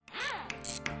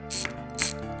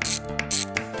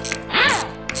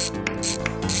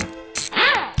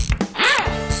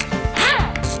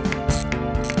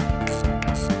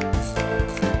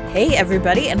Hey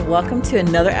everybody, and welcome to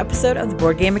another episode of the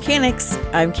Board Game Mechanics.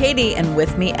 I'm Katie, and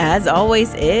with me as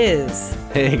always is...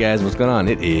 Hey guys, what's going on?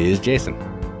 It is Jason.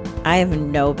 I have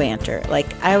no banter.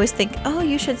 I always think, oh,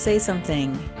 you should say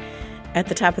something at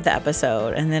the top of the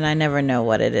episode, and then I never know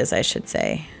what it is I should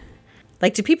say.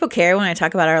 Do people care when I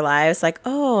talk about our lives?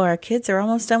 Oh, our kids are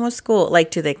almost done with school.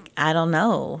 Do they? I don't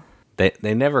know.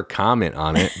 They never comment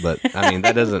on it, but I mean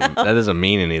that doesn't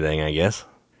mean anything, I guess.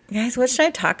 Guys, what should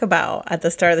I talk about at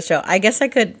the start of the show? I guess I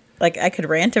could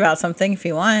rant about something if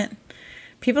you want.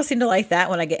 People seem to like that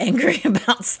when I get angry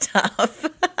about stuff.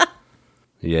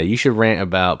 Yeah, you should rant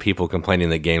about people complaining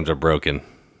that games are broken.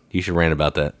 You should rant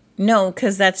about that. No,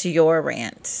 because that's your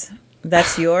rant.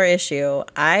 That's your issue.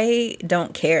 I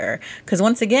don't care. Because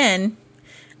once again,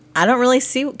 I don't really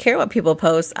care what people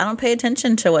post. I don't pay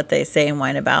attention to what they say and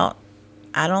whine about.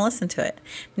 I don't listen to it.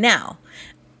 Now,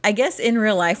 I guess in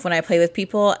real life when I play with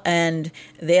people and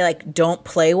they don't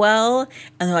play well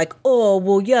and they're like, oh,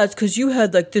 well, yeah, it's because you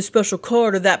had this special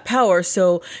card or that power.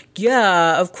 So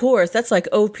yeah, of course, that's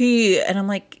OP. And I'm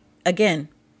like, again,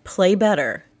 play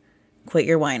better. Quit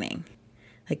your whining.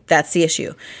 That's the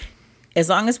issue. As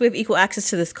long as we have equal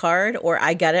access to this card or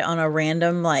I get it on a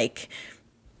random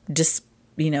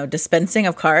dispensing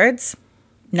of cards,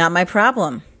 not my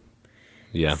problem.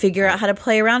 Yeah. Figure out how to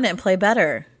play around it and play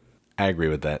better. I agree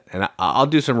with that. And I'll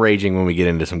do some raging when we get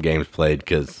into some games played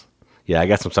because, yeah, I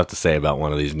got some stuff to say about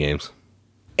one of these games.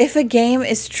 If a game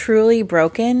is truly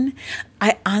broken,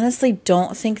 I honestly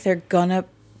don't think they're going to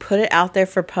put it out there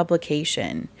for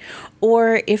publication.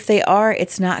 Or if they are,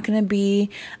 it's not going to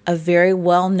be a very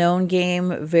well-known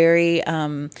game, very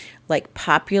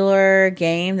popular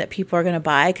game that people are going to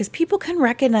buy because people can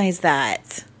recognize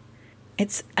that.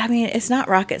 It's not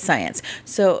rocket science.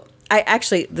 So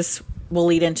this will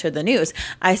lead into the news.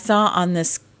 I saw on the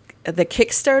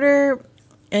Kickstarter,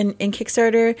 in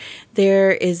Kickstarter,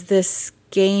 there is this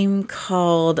game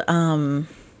called, oh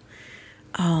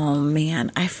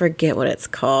man, I forget what it's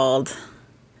called.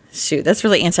 Shoot, that's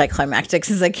really anticlimactic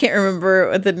since I can't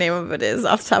remember what the name of it is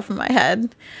off the top of my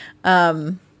head.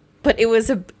 But it was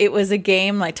a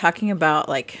game talking about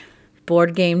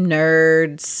board game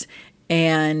nerds,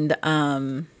 and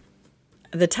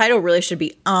the title really should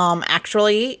be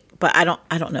actually, but I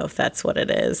don't know if that's what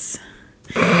it is.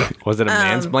 Was it a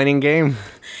mansplaining game?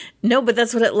 No, but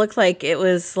that's what it looked like. It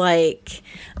was oh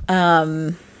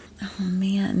man,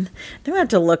 I'm gonna have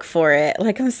to look for it.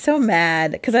 I'm so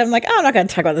mad because I'm oh, I'm not gonna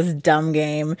talk about this dumb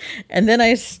game, and then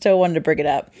I still wanted to bring it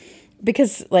up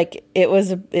because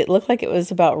it looked like it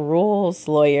was about rules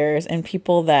lawyers and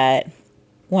people that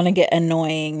want to get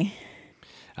annoying.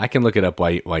 I can look it up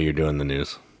while you're doing the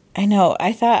news. I know.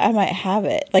 I thought I might have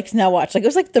it. Now watch. It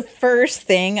was the first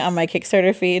thing on my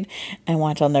Kickstarter feed, and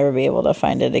watch, I'll never be able to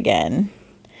find it again.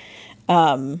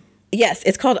 Yes,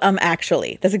 it's called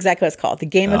Actually. That's exactly what it's called. The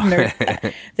game of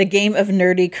the game of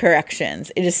nerdy corrections.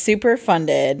 It is super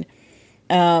funded.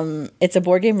 It's a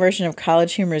board game version of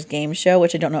College Humor's game show,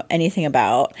 which I don't know anything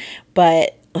about,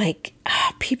 but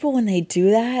people when they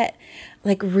do that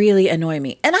really annoy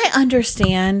me. And I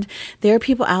understand there are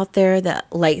people out there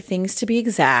that like things to be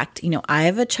exact. I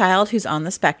have a child who's on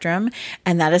the spectrum,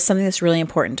 and that is something that's really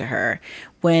important to her.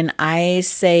 When I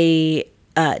say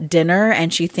dinner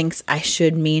and she thinks I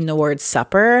should mean the word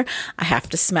supper, I have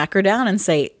to smack her down and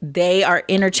say they are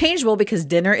interchangeable because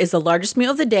dinner is the largest meal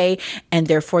of the day, and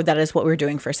therefore that is what we're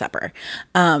doing for supper.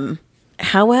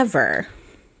 However,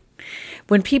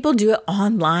 when people do it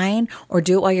online or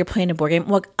do it while you're playing a board game,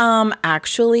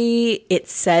 actually, it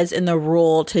says in the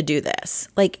rule to do this.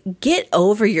 Get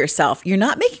over yourself. You're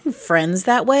not making friends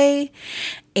that way.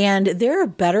 And there are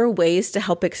better ways to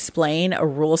help explain a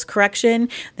rules correction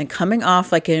than coming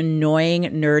off like an annoying,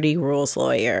 nerdy rules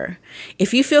lawyer.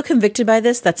 If you feel convicted by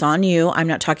this, that's on you. I'm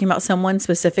not talking about someone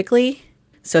specifically.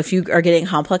 So if you are getting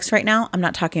complex right now, I'm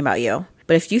not talking about you.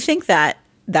 But if you think that,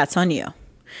 that's on you.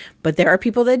 But there are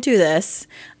people that do this.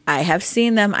 I have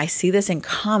seen them. I see this in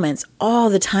comments all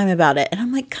the time about it. And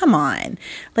I'm like, come on.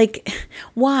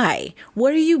 Why?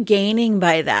 What are you gaining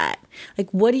by that?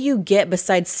 What do you get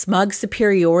besides smug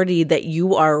superiority that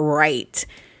you are right?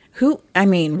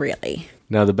 Really?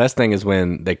 No, the best thing is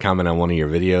when they comment on one of your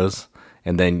videos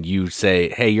and then you say,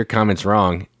 hey, your comment's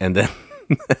wrong. And then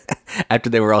after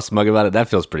they were all smug about it, that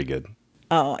feels pretty good.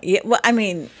 Oh, yeah. Well,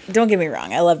 don't get me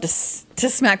wrong. I love to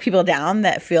smack people down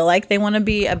that feel like they want to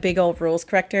be a big old rules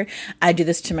corrector. I do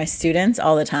this to my students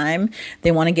all the time.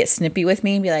 They want to get snippy with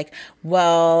me and be like,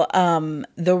 well,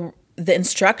 the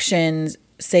instructions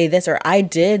say this, or I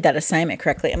did that assignment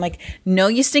correctly. I'm like, no,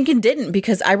 you stinking didn't,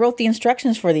 because I wrote the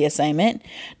instructions for the assignment.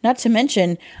 Not to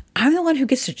mention, I'm the one who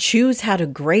gets to choose how to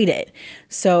grade it.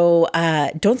 So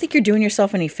don't think you're doing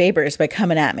yourself any favors by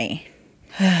coming at me.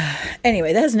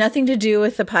 Anyway, that has nothing to do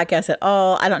with the podcast at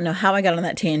all. I don't know how I got on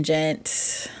that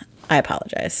tangent. I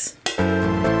apologize.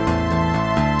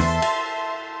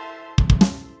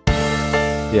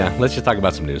 Yeah, let's just talk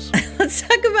about some news. Let's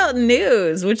talk about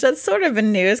news, which that's sort of a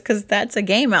news because that's a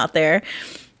game out there.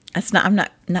 I'm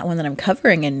not one that I'm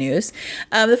covering in news.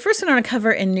 The first one I want to cover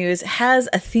in news has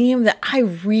a theme that I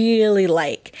really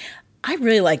like. I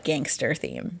really like gangster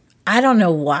theme. I don't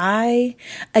know why.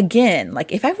 Again,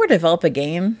 like if I were to develop a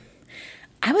game,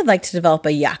 I would like to develop a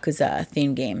Yakuza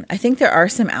theme game. I think there are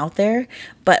some out there,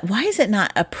 but why is it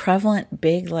not a prevalent,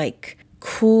 big, like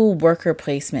cool worker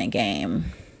placement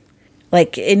game?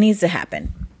 Like, it needs to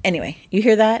happen. Anyway, you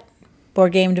hear that?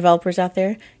 Board game developers out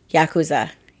there?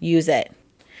 Yakuza. Use it.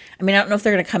 I mean, I don't know if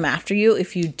they're going to come after you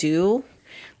if you do,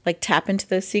 like, tap into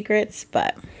those secrets,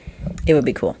 but it would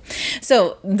be cool.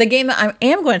 So, the game that I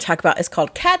am going to talk about is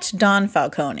called Catch Don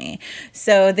Falcone.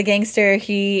 So, the gangster,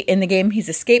 in the game, he's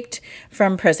escaped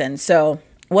from prison. So,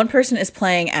 one person is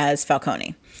playing as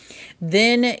Falcone.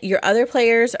 Then, your other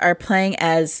players are playing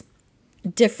as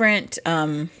different,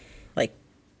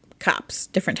 cops,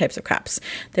 different types of cops.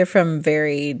 They're from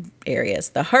varied areas.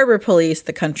 The harbor police,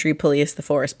 the country police, the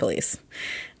forest police.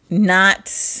 Not,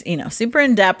 super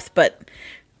in depth, but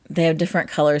they have different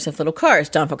colors of little cars.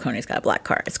 Don Falcone's got a black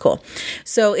car. It's cool.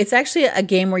 So it's actually a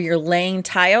game where you're laying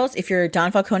tiles. If you're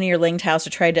Don Falcone, you're laying tiles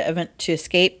to try to evade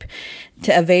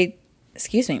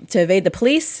the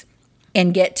police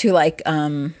and get to like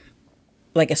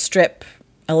a strip,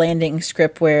 a landing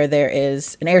strip where there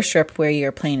is an airstrip where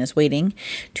your plane is waiting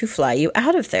to fly you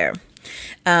out of there.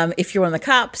 If you're one of the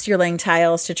cops, you're laying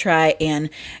tiles to try and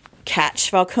catch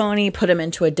Falcone, put him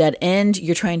into a dead end.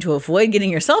 You're trying to avoid getting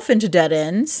yourself into dead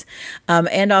ends,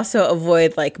 and also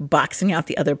avoid like boxing out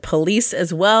the other police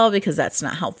as well, because that's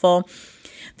not helpful.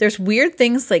 There's weird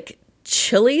things like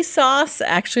chili sauce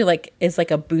actually is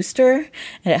like a booster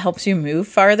and it helps you move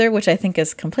farther, which I think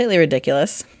is completely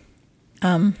ridiculous.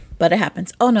 But it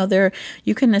happens. Oh no,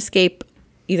 you can escape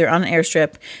either on an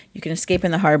airstrip, you can escape in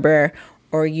the harbor,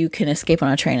 or you can escape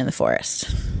on a train in the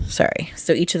forest. Sorry.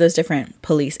 So each of those different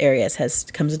police areas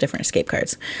comes with different escape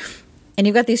cards. And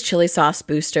you've got these chili sauce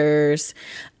boosters,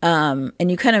 and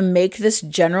you kind of make this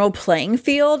general playing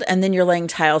field, and then you're laying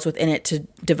tiles within it to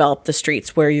develop the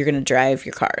streets where you're going to drive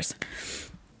your cars.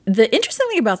 The interesting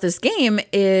thing about this game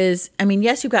is,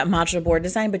 yes, you've got modular board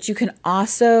design, but you can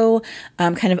also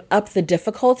kind of up the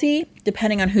difficulty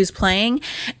depending on who's playing.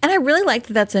 And I really like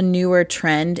that that's a newer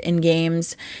trend in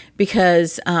games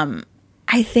because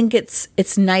I think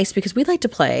it's nice because we like to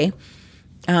play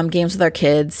games with our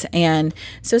kids. And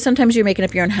so sometimes you're making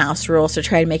up your own house rules to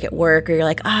try to make it work, or you're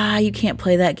like, you can't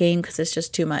play that game because it's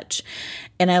just too much.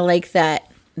 And I like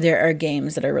that there are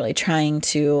games that are really trying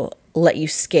to let you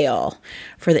scale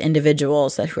for the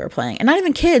individuals who are playing, and not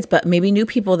even kids, but maybe new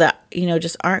people that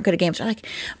just aren't good at games. They're like,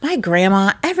 my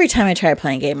grandma, every time I try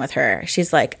playing a game with her,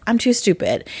 she's like, I'm too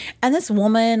stupid. And this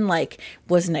woman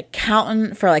was an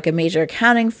accountant for a major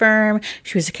accounting firm.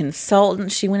 She was a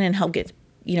consultant. She went in and helped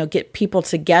get people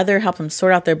together, help them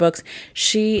sort out their books.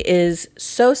 She is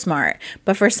so smart,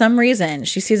 but for some reason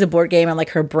she sees a board game and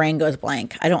her brain goes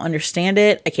blank. I don't understand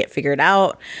it. I can't figure it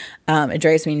out. It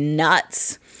drives me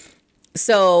nuts.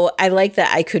 So I like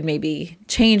that I could maybe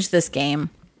change this game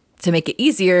to make it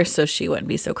easier so she wouldn't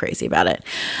be so crazy about it.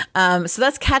 So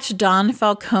that's Catch Don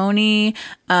Falcone.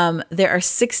 There are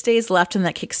 6 days left in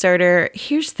that Kickstarter.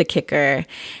 Here's the kicker.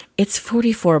 It's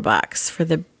 $44 for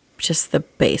just the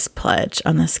base pledge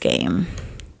on this game,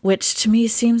 which to me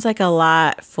seems like a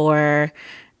lot for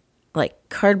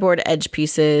cardboard edge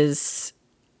pieces,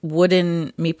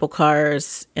 wooden meeple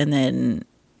cars, and then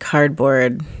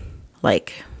cardboard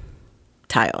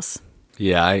tiles.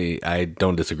 Yeah, I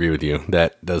don't disagree with you.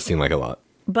 That does seem like a lot.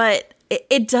 But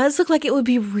it does look like it would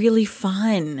be really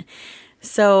fun.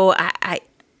 So I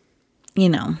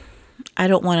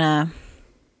don't want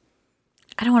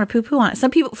to poo-poo on it.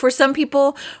 For some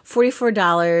people,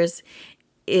 $44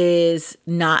 is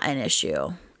not an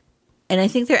issue. And I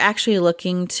think they're actually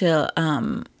looking to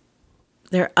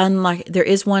there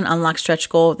is one unlock stretch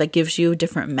goal that gives you a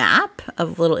different map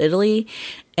of Little Italy.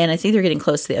 And I think they're getting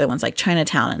close to the other ones like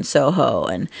Chinatown and Soho.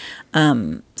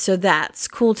 And so that's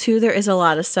cool too. There is a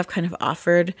lot of stuff kind of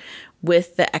offered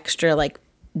with the extra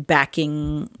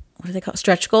backing, what do they call it?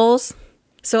 Stretch goals.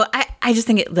 So I just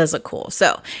think it does look cool.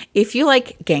 So if you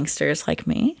like gangsters like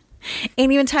me,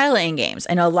 and even tile laying games.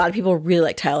 I know a lot of people really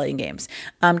like tile laying games.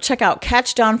 Check out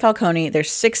Catch Don Falcone.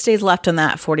 There's 6 days left on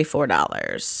that,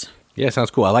 $44. Yeah,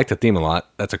 sounds cool. I like the theme a lot.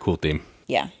 That's a cool theme.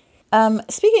 Yeah.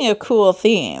 Speaking of cool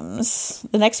themes,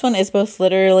 the next one is both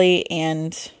literally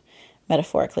and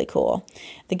metaphorically cool.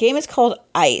 The game is called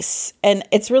Ice, and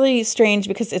it's really strange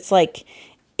because it's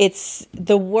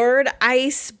the word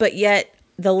ice, but yet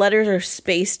the letters are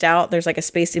spaced out. There's like a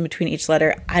space in between each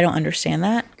letter. I don't understand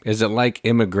that. Is it like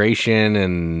immigration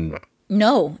and...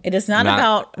 No, it is not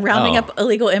about rounding up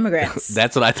illegal immigrants.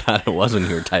 That's what I thought it was when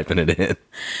you were typing it in.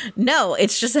 No,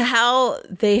 it's just how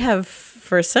they have,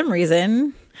 for some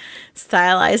reason,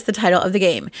 stylized the title of the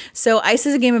game. So Ice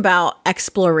is a game about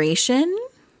exploration,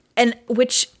 and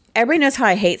which everybody knows how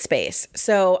I hate space.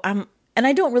 So and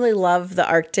I don't really love the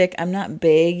Arctic. I'm not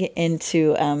big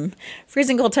into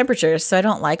freezing cold temperatures, so I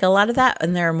don't like a lot of that.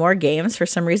 And there are more games, for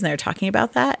some reason, they're talking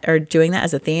about that or doing that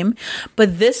as a theme.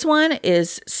 But this one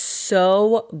is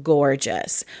so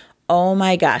gorgeous. Oh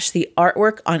my gosh, the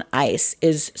artwork on Ice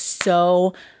is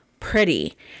so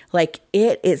pretty. Like,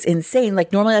 it is insane.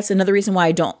 Like, normally that's another reason why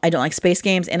I don't like space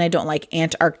games, and I don't like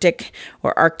Antarctic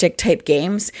or Arctic type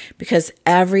games, because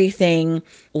everything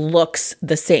looks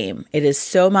the same. It is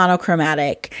so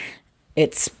monochromatic.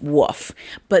 It's woof.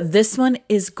 But this one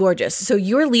is gorgeous. So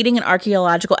you're leading an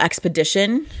archaeological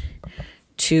expedition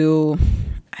to,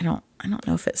 I don't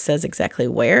know if it says exactly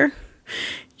where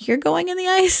you're going in the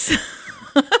ice,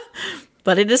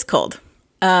 but it is cold.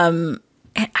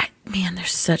 Man,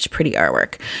 there's such pretty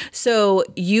artwork. So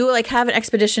you like have an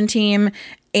expedition team,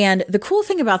 and the cool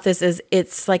thing about this is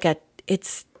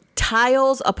it's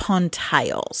tiles upon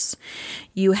tiles.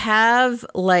 You have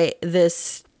like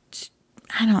this,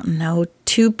 I don't know,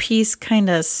 2-piece kind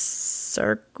of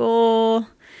circle.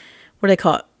 What do they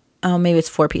call it? Oh, maybe it's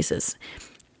 4 pieces.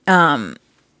 That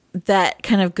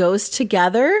kind of goes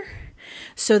together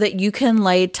so that you can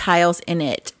lay tiles in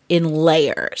it in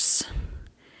layers.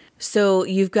 So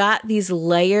you've got these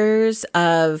layers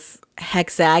of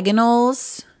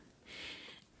hexagonals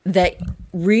that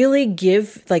really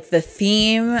give like the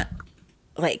theme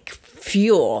like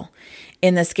fuel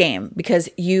in this game, because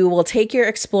you will take your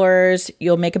explorers,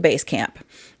 you'll make a base camp.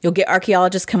 You'll get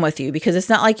archaeologists come with you, because it's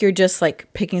not like you're just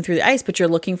like picking through the ice, but you're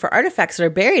looking for artifacts that are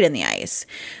buried in the ice,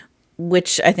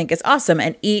 which I think is awesome.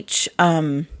 And each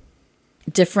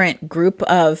different group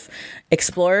of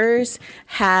explorers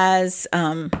has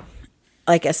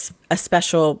like a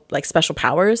special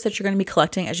powers that you're going to be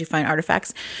collecting as you find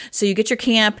artifacts. So you get your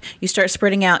camp, you start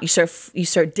spreading out, you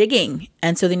start digging,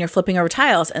 and so then you're flipping over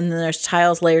tiles, and then there's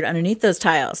tiles layered underneath those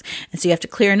tiles, and so you have to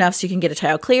clear enough so you can get a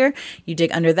tile clear. You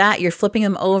dig under that, you're flipping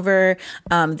them over.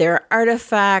 There are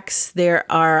artifacts.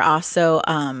 There are also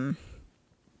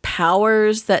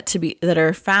powers that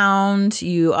are found.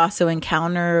 You also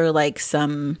encounter like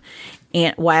some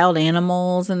wild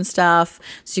animals and stuff.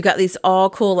 So you got these all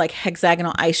cool like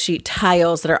hexagonal ice sheet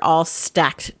tiles that are all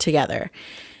stacked together.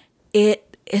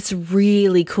 It's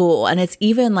really cool, and it's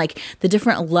even like the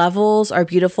different levels are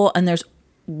beautiful, and there's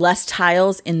less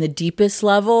tiles in the deepest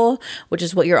level, which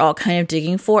is what you're all kind of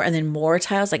digging for, and then more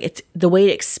tiles. Like, it's the way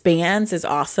it expands is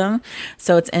awesome.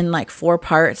 So it's in like 4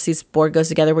 parts. These board goes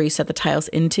together where you set the tiles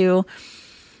into.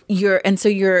 You're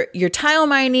tile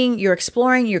mining, you're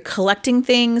exploring, you're collecting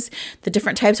things, the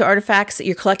different types of artifacts that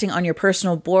you're collecting on your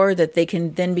personal board that they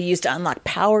can then be used to unlock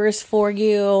powers for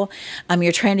you.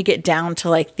 You're trying to get down to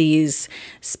like these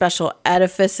special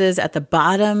edifices at the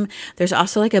bottom. There's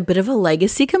also like a bit of a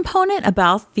legacy component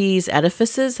about these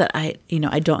edifices that I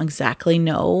don't exactly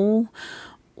know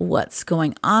what's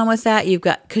going on with that. You've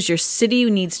got, because your city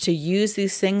needs to use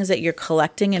these things that you're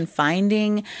collecting and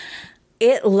finding.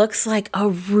 It looks like a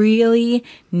really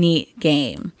neat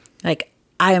game. Like,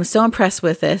 I am so impressed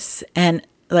with this. And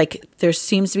like, there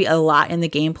seems to be a lot in the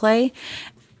gameplay.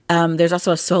 There's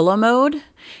also a solo mode.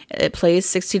 It plays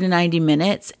 60 to 90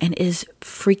 minutes and is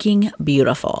freaking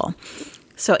beautiful.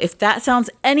 So if that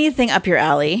sounds anything up your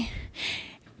alley,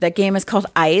 that game is called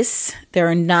Ice. There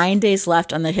are 9 days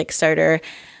left on the Kickstarter.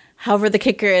 However, the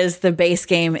kicker is the base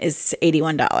game is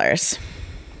 $81.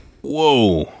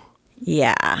 Whoa.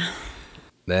 Yeah.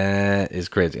 That is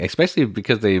crazy, especially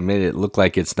because they made it look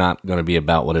like it's not going to be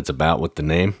about what it's about with the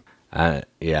name. I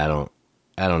don't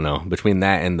know. Between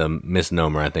that and the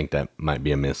misnomer, I think that might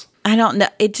be a miss. I don't know.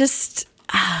 It just,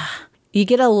 you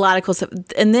get a lot of cool stuff.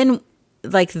 And then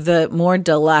like the more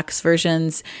deluxe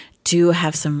versions do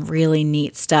have some really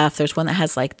neat stuff. There's one that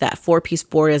has like that 4-piece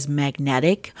board is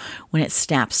magnetic when it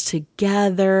snaps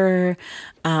together.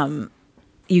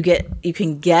 You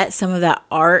can get some of that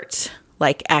art,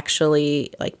 like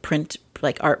actually like print,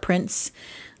 like art prints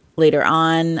later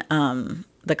on.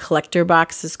 The collector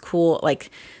box is cool.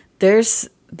 Like there's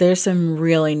some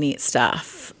really neat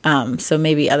stuff. So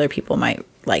maybe other people might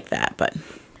like that, but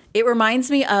it reminds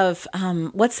me of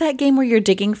what's that game where you're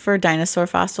digging for dinosaur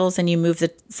fossils and you move the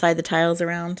tiles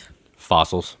around?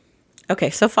 Fossils. Okay,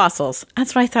 so Fossils.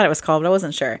 That's what I thought it was called, but I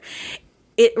wasn't sure.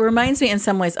 It reminds me in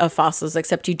some ways of Fossils,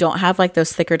 except you don't have like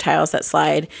those thicker tiles that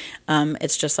slide.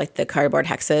 It's just like the cardboard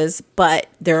hexes, but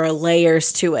there are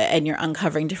layers to it, and you're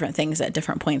uncovering different things at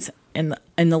different points in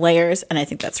the layers, and I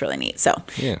think that's really neat. So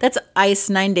that's Ice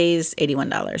 9 Days,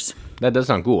 $81. That does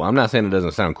sound cool. I'm not saying it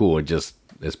doesn't sound cool. It just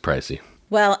is pricey.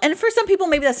 Well, and for some people,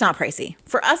 maybe that's not pricey.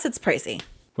 For us, it's pricey.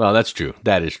 Well, that's true.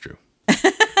 That is true.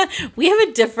 We have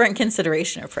a different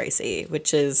consideration of pricey,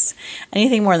 which is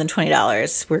anything more than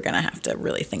 $20, we're going to have to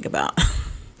really think about.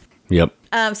 Yep.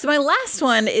 So my last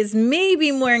one is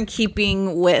maybe more in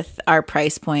keeping with our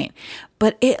price point,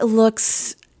 but it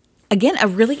looks, again, a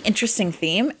really interesting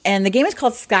theme. And the game is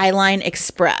called Skyline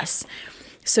Express.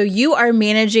 So you are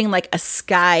managing like a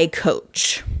sky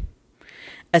coach,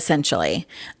 essentially.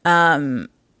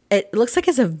 It looks like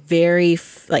it's a very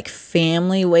like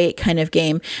family weight kind of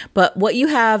game. But what you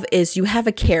have is you have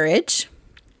a carriage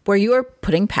where you are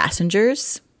putting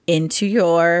passengers into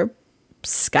your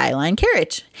Skyline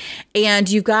carriage. And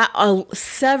you've got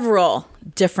several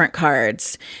different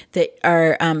cards that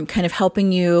are kind of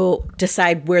helping you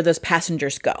decide where those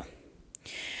passengers go.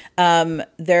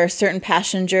 There are certain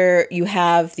you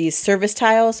have these service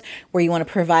tiles where you want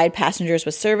to provide passengers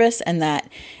with service, and that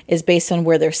is based on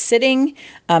where they're sitting.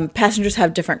 Passengers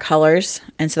have different colors,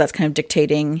 and so that's kind of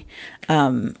dictating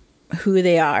who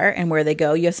they are and where they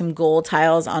go. You have some gold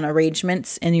tiles on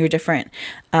arrangements in your different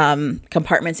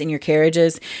compartments in your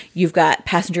carriages. You've got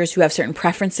passengers who have certain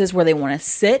preferences where they want to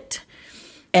sit,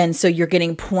 and so you're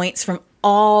getting points from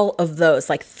all of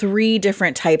those, like 3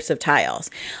 different types of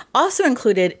tiles. Also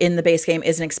included in the base game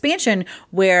is an expansion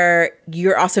where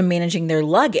you're also managing their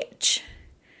luggage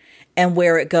and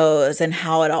where it goes and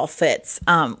how it all fits,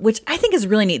 which I think is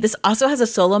really neat. This also has a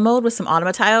solo mode with some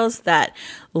Automa tiles that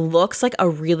looks like a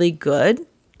really good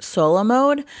solo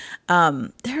mode.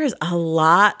 There is a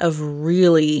lot of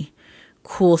really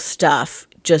cool stuff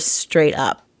just straight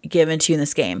up given to you in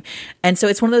this game. And so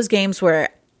it's one of those games where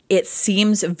it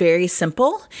seems very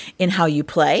simple in how you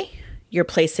play. You're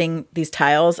placing these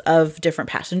tiles of different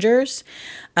passengers,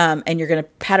 and you're going to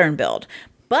pattern build.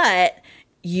 But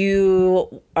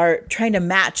you are trying to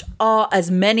match as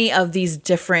many of these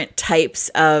different types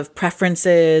of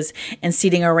preferences and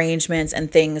seating arrangements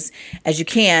and things as you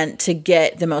can to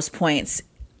get the most points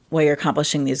while you're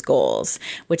accomplishing these goals,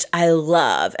 which I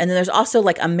love. And then there's also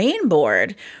like a main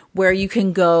board where you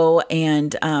can go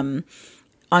and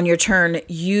on your turn,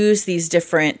 use these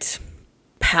different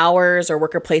powers or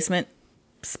worker placement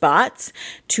spots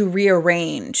to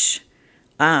rearrange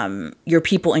your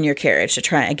people in your carriage to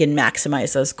try, again,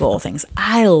 maximize those goal things.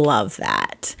 I love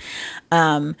that.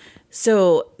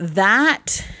 So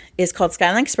that is called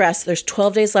Skyline Express. There's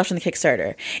 12 days left on the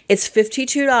Kickstarter. It's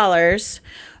 $52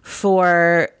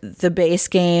 for the base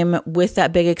game with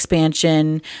that big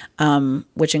expansion,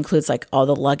 which includes like all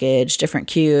the luggage, different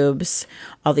cubes,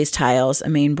 all these tiles, a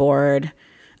main board,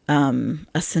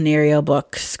 a scenario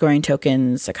book, scoring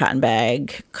tokens, a cotton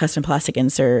bag, custom plastic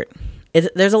insert.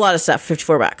 There's a lot of stuff,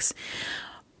 $54.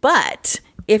 But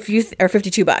if you or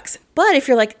 $52, but if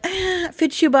you're like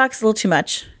 $52, a little too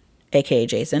much, aka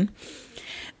Jason,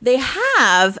 they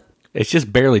have. It's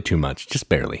just barely too much, just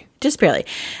barely. Just barely.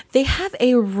 They have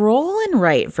a roll and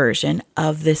write version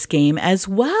of this game as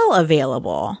well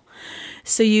available.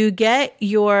 So you get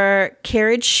your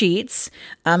carriage sheets.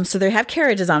 So they have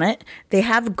carriages on it. They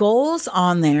have goals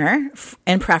on there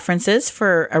and preferences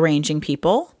for arranging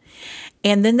people.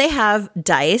 And then they have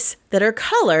dice that are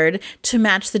colored to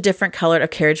match the different color of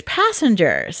carriage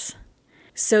passengers.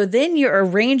 So then you're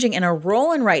arranging in a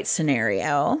roll and write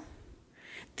scenario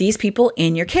these people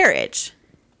in your carriage,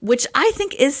 which I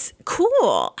think is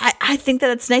cool. I think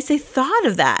that it's nice they thought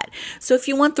of that. So if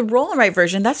you want the roll and write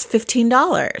version, that's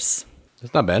 $15.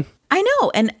 That's not bad. I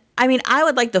know. And I mean, I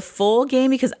would like the full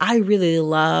game because I really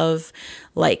love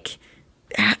like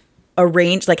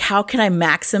arrange, like how can I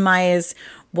maximize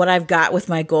what I've got with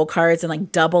my goal cards and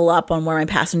like double up on where my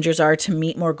passengers are to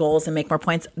meet more goals and make more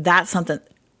points. That's something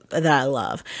that I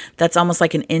love. That's almost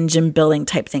like an engine building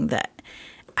type thing that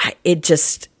it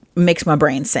just makes my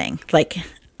brain sing. Like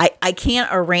I can't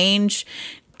arrange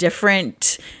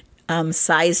different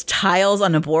size tiles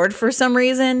on a board for some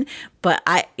reason, but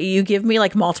you give me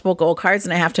like multiple goal cards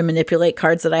and I have to manipulate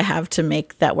cards that I have to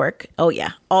make that work. Oh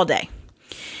yeah, all day.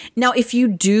 Now, if you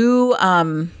do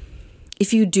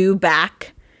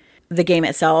back the game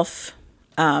itself,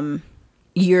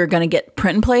 you're going to get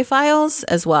print and play files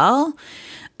as well.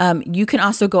 You can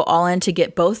also go all in to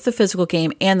get both the physical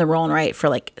game and the roll and write for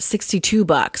like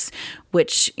 $62,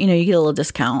 which, you get a little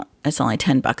discount. It's only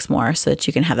 $10 more so that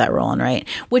you can have that roll and write,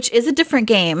 which is a different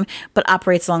game, but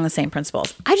operates along the same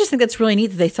principles. I just think that's really neat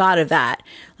that they thought of that.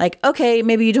 Like, okay,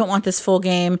 maybe you don't want this full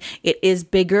game. It is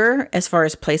bigger as far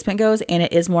as placement goes, and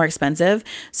it is more expensive.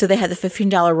 So they had the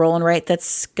 $15 roll and write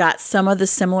that's got some of the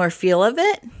similar feel of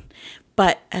it,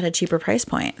 but at a cheaper price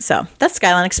point. So that's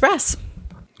Skyline Express.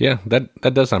 Yeah,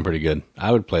 that does sound pretty good.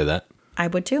 I would play that. I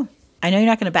would too. I know you're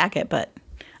not going to back it, but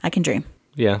I can dream.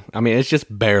 Yeah, I mean, it's just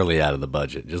barely out of the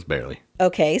budget. Just barely.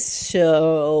 Okay,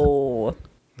 so...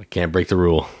 I can't break the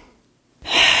rule.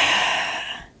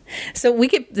 So we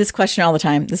get this question all the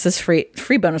time. This is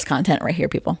free bonus content right here,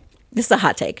 people. This is a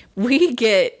hot take. We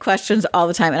get questions all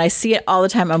the time, and I see it all the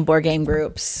time on board game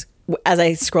groups as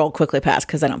I scroll quickly past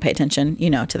because I don't pay attention,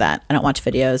 to that. I don't watch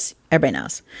videos. Everybody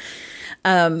knows.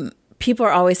 People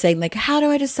are always saying, like, how do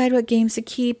I decide what games to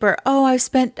keep? Or, oh,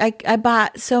 I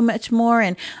bought so much more,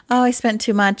 and oh, I spent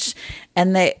too much.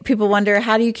 And people wonder,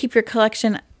 how do you keep your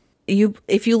collection?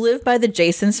 If you live by the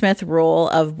Jason Smith rule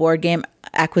of board game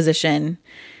acquisition,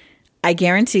 I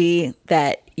guarantee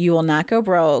that you will not go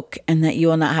broke and that you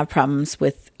will not have problems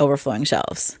with overflowing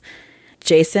shelves.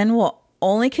 Jason will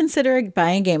only consider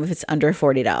buying a game if it's under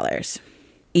 $40.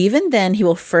 Even then, he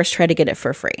will first try to get it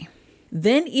for free.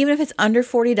 Then, even if it's under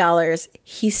 $40,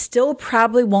 he still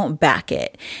probably won't back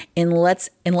it unless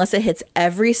it hits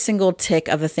every single tick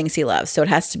of the things he loves. So it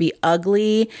has to be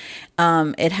ugly.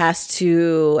 It has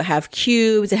to have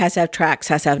cubes. It has to have tracks.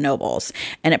 It has to have nobles.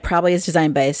 And it probably is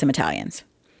designed by some Italians.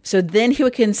 So then he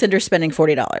would consider spending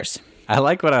 $40. I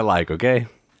like what I like, okay?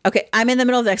 Okay, I'm in the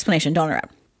middle of the explanation. Don't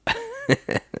interrupt.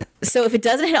 So if it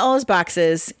doesn't hit all his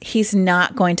boxes, he's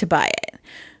not going to buy it.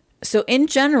 So in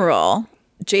general...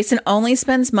 Jason only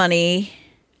spends money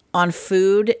on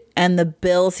food and the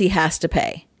bills he has to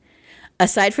pay.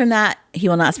 Aside from that, he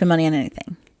will not spend money on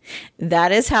anything.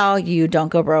 That is how you don't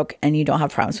go broke and you don't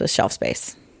have problems with shelf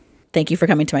space. Thank you for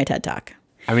coming to my TED Talk.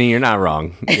 I mean, you're not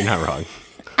wrong. You're not wrong.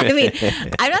 I mean,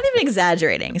 I'm not even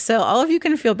exaggerating. So all of you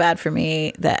can feel bad for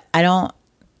me that I don't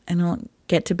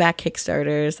get to back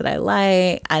Kickstarters that I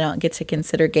like. I don't get to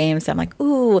consider games that I'm like,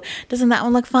 ooh, doesn't that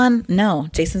one look fun? No,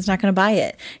 Jason's not going to buy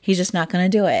it. He's just not going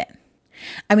to do it.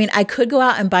 I mean, I could go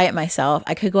out and buy it myself.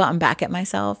 I could go out and back it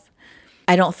myself.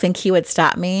 I don't think he would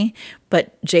stop me,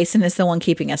 but Jason is the one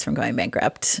keeping us from going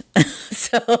bankrupt.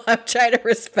 So I'm trying to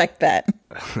respect that.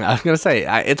 I was going to say,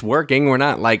 it's working. We're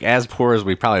not like as poor as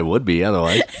we probably would be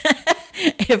otherwise.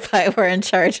 If I were in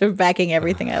charge of backing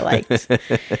everything I liked.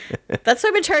 That's why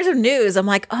I'm in charge of news. I'm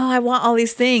like, oh, I want all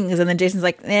these things. And then Jason's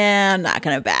like, nah, I'm not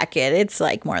going to back it. It's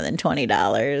like more than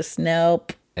 $20.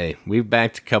 Nope. Hey, we've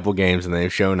backed a couple games and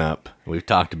they've shown up. We've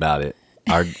talked about it.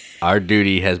 Our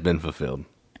duty has been fulfilled.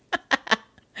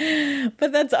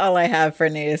 But that's all I have for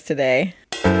news today.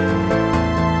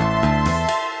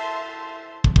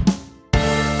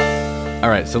 All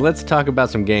right, so let's talk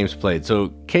about some games played.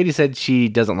 So Katie said she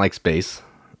doesn't like space,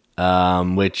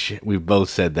 which we've both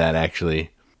said that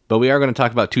actually. But we are going to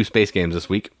talk about 2 space games this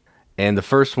week. And the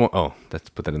first one, let's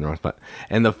put that in the wrong spot.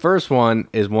 And the first one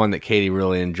is one that Katie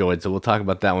really enjoyed. So we'll talk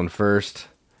about that one first.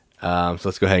 So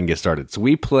let's go ahead and get started. So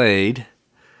we played.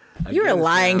 You are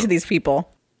lying to these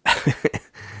people.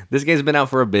 This game's been out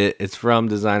for a bit. It's from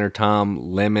designer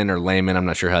Tom Lemon or Layman. I'm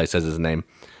not sure how he says his name.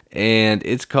 And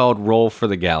it's called Roll for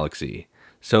the Galaxy.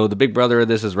 So the big brother of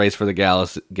this is Race for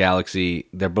the Galaxy.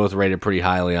 They're both rated pretty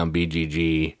highly on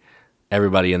BGG.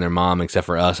 Everybody and their mom, except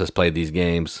for us, has played these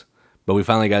games. But we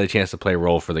finally got a chance to play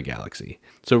Roll for the Galaxy.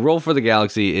 So Roll for the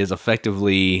Galaxy is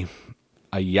effectively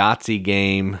a Yahtzee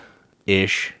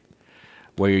game-ish,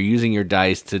 where you're using your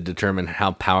dice to determine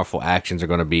how powerful actions are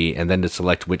going to be, and then to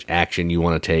select which action you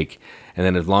want to take. And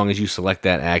then as long as you select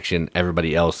that action,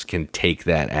 everybody else can take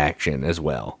that action as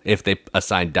well, if they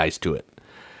assign dice to it.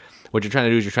 What you're trying to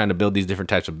do is you're trying to build these different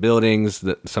types of buildings.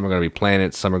 Some are going to be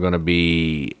planets, some are going to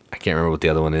be... I can't remember what the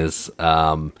other one is.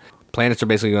 Planets are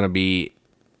basically going to be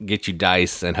get you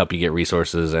dice and help you get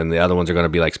resources, and the other ones are going to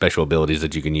be like special abilities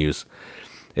that you can use.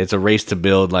 It's a race to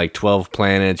build like 12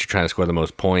 planets. You're trying to score the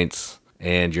most points,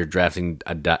 and you're drafting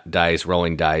dice,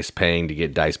 rolling dice, paying to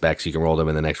get dice back so you can roll them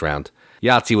in the next round.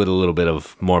 Yahtzee with a little bit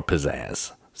of more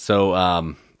pizzazz. So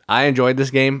I enjoyed this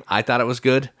game. I thought it was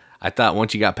good. I thought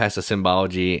once you got past the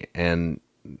symbology and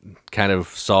kind of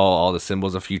saw all the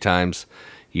symbols a few times,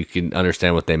 you can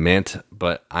understand what they meant.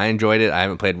 But I enjoyed it. I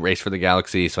haven't played Race for the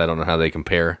Galaxy, so I don't know how they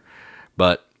compare.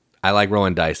 But I like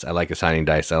rolling dice. I like assigning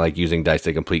dice. I like using dice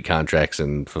to complete contracts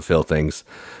and fulfill things.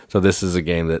 So this is a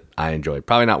game that I enjoy.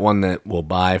 Probably not one that we'll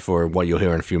buy for what you'll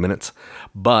hear in a few minutes,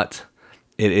 but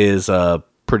it is a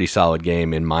pretty solid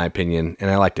game in my opinion,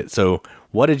 and I liked it. So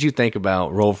what did you think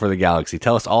about Roll for the Galaxy?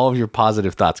 Tell us all of your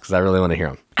positive thoughts because I really want to hear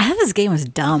them. I thought this game was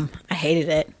dumb. I hated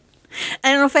it.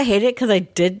 I don't know if I hated it because I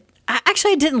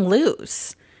didn't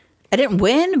lose. I didn't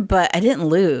win, but I didn't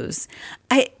lose.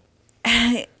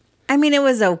 I mean, it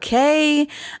was okay.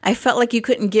 I felt like you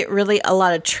couldn't get really a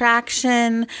lot of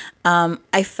traction.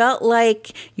 I felt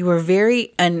like you were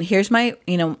and here's my,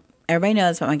 everybody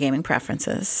knows about my gaming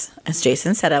preferences. As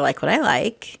Jason said, I like what I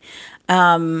like.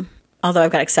 Although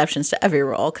I've got exceptions to every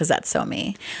rule because that's so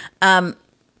me.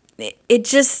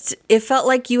 It felt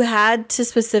like you had to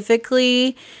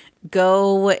specifically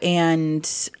go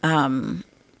and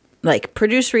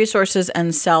produce resources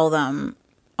and sell them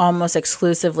almost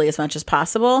exclusively as much as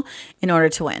possible in order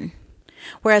to win.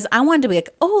 Whereas I wanted to be like,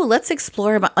 oh, let's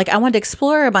explore. I wanted to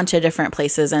explore a bunch of different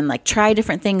places and try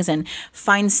different things and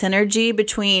find synergy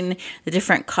between the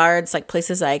different cards,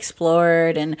 places I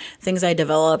explored and things I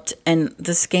developed. And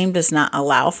this game does not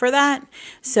allow for that.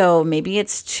 So maybe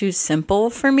it's too simple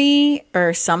for me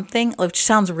or something, which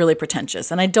sounds really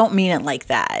pretentious. And I don't mean it like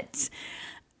that.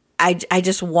 I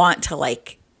just want to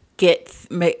get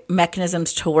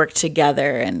mechanisms to work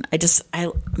together, and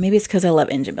maybe it's because I love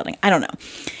engine building. I don't know.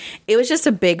 It was just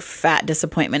a big fat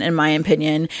disappointment in my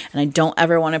opinion, and I don't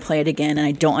ever want to play it again, and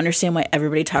I don't understand why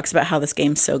everybody talks about how this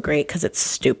game's so great because it's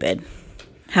stupid.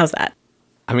 How's that?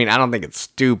 I mean, I don't think it's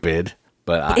stupid,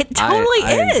 but it totally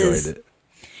I is. enjoyed it.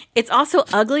 It's also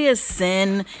ugly as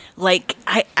sin.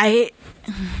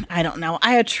 I don't know.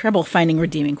 I had trouble finding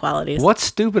redeeming qualities. What's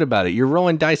stupid about it? You're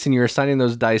rolling dice and you're assigning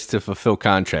those dice to fulfill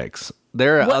contracts.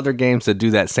 There are other games that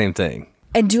do that same thing.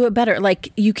 And do it better.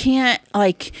 You can't,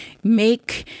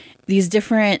 make these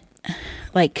different,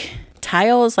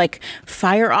 tiles,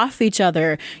 fire off each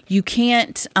other. You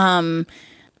can't, I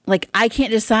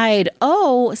can't decide,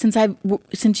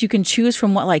 since you can choose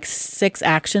from 6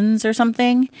 actions or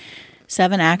something,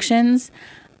 7 actions,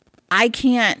 I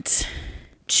can't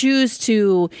choose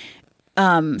to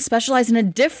specialize in a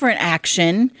different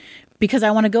action because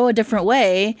I want to go a different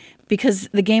way because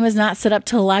the game is not set up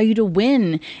to allow you to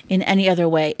win in any other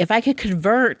way. If I could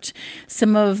convert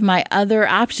some of my other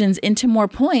options into more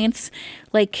points,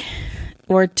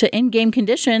 or to in-game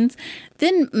conditions,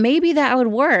 then maybe that would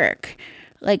work.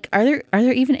 Are there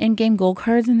even in-game gold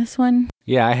cards in this one?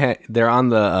 Yeah, they're on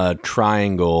the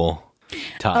triangle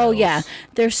tiles. Oh yeah,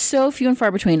 they're so few and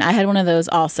far between. I had one of those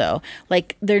also.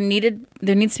 There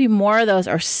needs to be more of those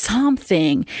or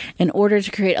something in order to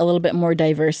create a little bit more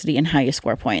diversity in how you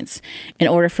score points in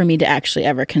order for me to actually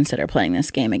ever consider playing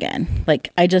this game again.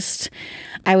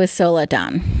 I was so let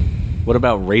down. What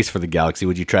about Race for the Galaxy?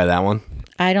 Would you try that one?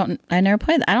 I never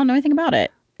played that. I don't know anything about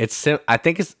it. I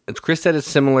think Chris said it's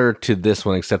similar to this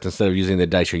one, except instead of using the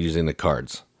dice, you're using the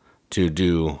cards to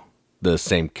do the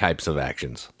same types of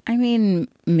actions. I mean,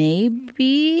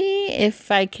 maybe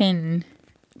if I can,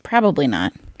 probably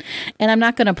not. And I'm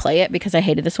not going to play it because I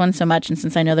hated this one so much. And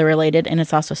since I know they're related and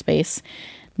it's also space,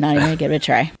 not even going to give it a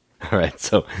try. All right.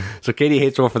 So Katie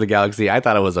hates Roll for the Galaxy. I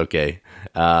thought it was okay.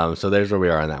 So there's where we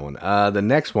are on that one. The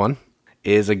next one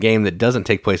is a game that doesn't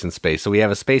take place in space. So we have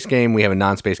a space game, we have a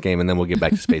non-space game, and then we'll get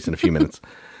back to space in a few minutes.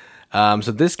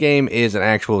 So this game is an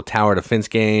actual tower defense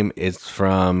game. It's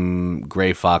from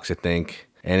Gray Fox, I think,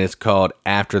 and it's called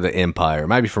After the Empire. It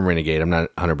might be from Renegade. I'm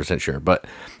not 100% sure, but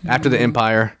After the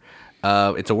Empire,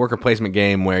 it's a worker placement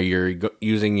game where you're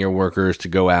using your workers to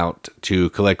go out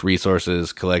to collect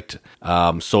resources, collect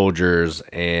soldiers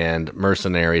and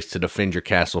mercenaries to defend your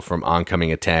castle from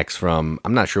oncoming attacks from,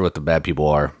 I'm not sure what the bad people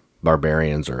are,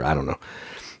 barbarians or I don't know.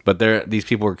 But these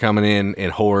people are coming in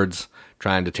hordes,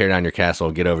 trying to tear down your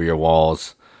castle, get over your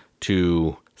walls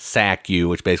to sack you,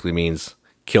 which basically means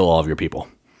kill all of your people.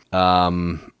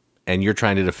 And you're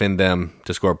trying to defend them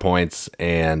to score points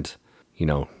and,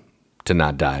 to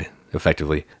not die,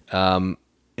 effectively.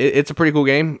 It's a pretty cool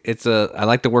game. I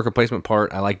like the worker placement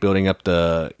part. I like building up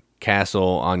the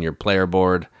castle on your player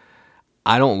board.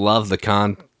 I don't love the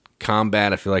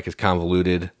combat. I feel like it's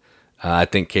convoluted. I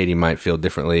think Katie might feel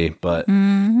differently, but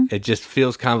it just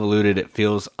feels convoluted. It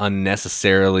feels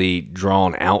unnecessarily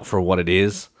drawn out for what it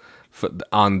is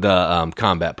on the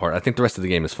combat part. I think the rest of the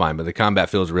game is fine, but the combat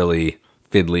feels really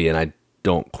fiddly, and I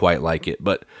don't quite like it.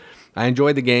 But I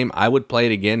enjoyed the game. I would play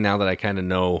it again now that I kind of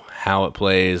know how it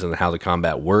plays and how the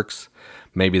combat works.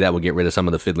 Maybe that would get rid of some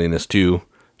of the fiddliness too.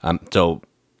 So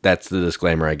that's the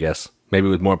disclaimer, I guess. Maybe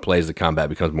with more plays, the combat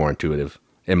becomes more intuitive,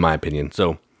 in my opinion.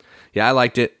 So, yeah, I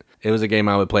liked it. It was a game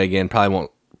I would play again. Probably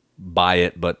won't buy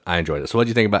it, but I enjoyed it. So what do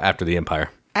you think about After the Empire?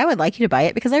 I would like you to buy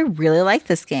it because I really like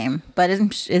this game. But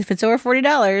if it's over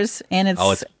 $40 and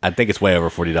I think it's way over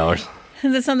 $40.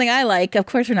 it's something I like, of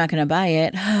course we're not going to buy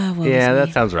it. Yeah,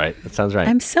 that sounds right. That sounds right.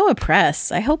 I'm so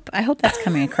oppressed. I hope that's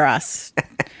coming across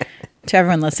to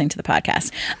everyone listening to the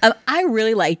podcast. I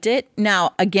really liked it.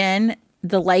 Now, again,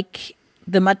 the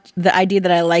idea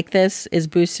that I like this is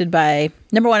boosted by,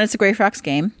 number one, it's a Gray Fox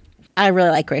game. I really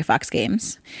like Gray Fox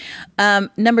games.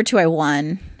 Number two, I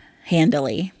won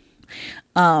handily.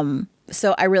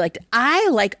 So I really liked it. I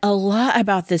like a lot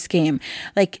about this game.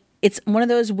 Like, it's one of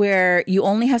those where you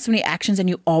only have so many actions and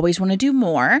you always want to do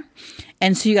more.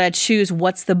 And so you got to choose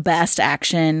what's the best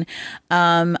action.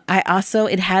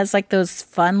 It has like those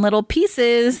fun little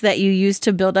pieces that you use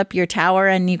to build up your tower,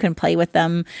 and you can play with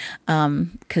them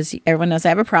because everyone knows I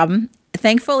have a problem.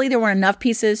 Thankfully, there weren't enough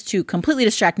pieces to completely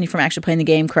distract me from actually playing the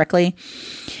game correctly.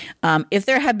 If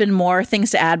there had been more things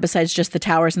to add besides just the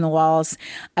towers and the walls,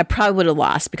 I probably would have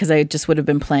lost because I just would have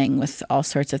been playing with all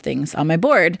sorts of things on my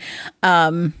board.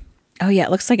 Oh, yeah.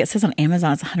 It looks like it says on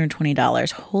Amazon it's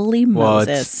 $120. Holy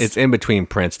Moses. Well, it's in between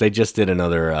prints. They just did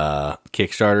another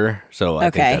Kickstarter, so I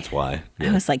think that's why.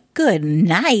 Yeah. I was like, good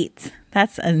night.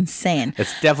 That's insane.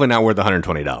 It's definitely not worth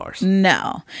 $120.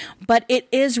 No, but it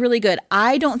is really good.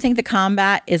 I don't think the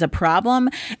combat is a problem,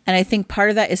 and I think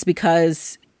part of that is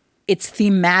because it's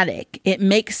thematic. It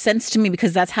makes sense to me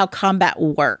because that's how combat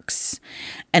works.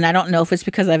 And I don't know if it's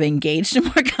because I've engaged in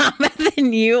more combat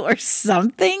than you or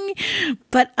something,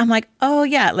 but I'm like, oh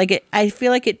yeah, like I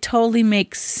feel like it totally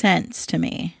makes sense to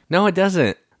me. No, it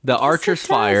doesn't. The archers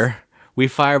fire. We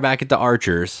fire back at the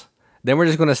archers. Then we're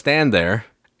just going to stand there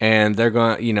and they're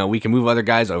going to, we can move other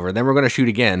guys over. Then we're going to shoot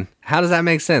again. How does that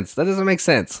make sense? That doesn't make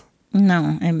sense.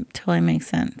 No, it totally makes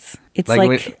sense. It's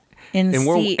like in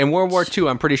World War II,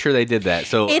 I'm pretty sure they did that.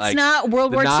 So it's not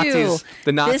World War II.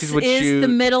 The Nazis would shoot. This is the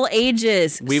Middle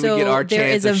Ages. We would get our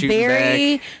chance of shooting back. There is a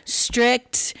very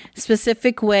strict,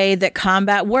 specific way that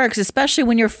combat works, especially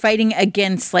when you're fighting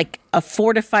against like a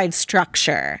fortified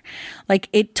structure. Like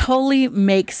it totally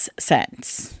makes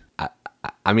sense.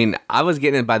 I mean, I was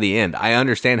getting it by the end. I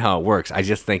understand how it works. I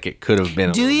just think it could have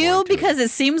been. Do you? Because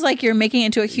it seems like you're making it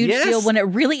into a huge deal when it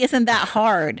really isn't that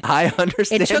hard. I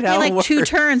understand. It took me like 2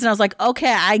 turns, and I was like,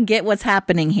 okay, I get what's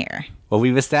happening here. Well,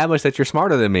 we've established that you're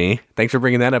smarter than me. Thanks for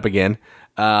bringing that up again.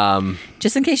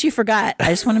 Just in case you forgot, I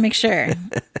just want to make sure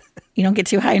you don't get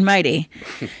too high and mighty.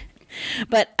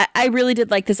 But I really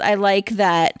did like this. I like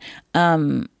that.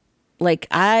 Again,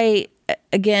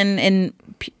 in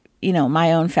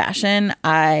my own fashion,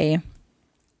 I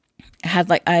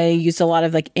used a lot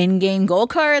of like in-game goal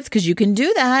cards because you can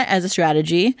do that as a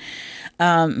strategy.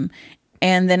 And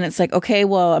then it's like, okay,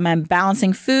 well, am I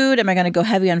balancing food? Am I going to go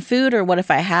heavy on food? Or what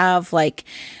if I have like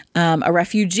a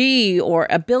refugee or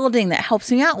a building that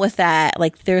helps me out with that?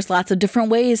 Like there's lots of different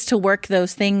ways to work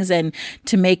those things and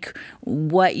to make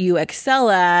what you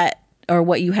excel at or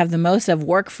what you have the most of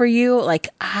work for you. Like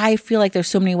I feel like there's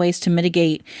so many ways to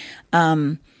mitigate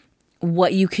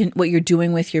what you're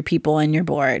doing with your people and your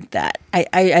board that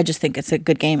I just think it's a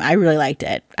good game. I really liked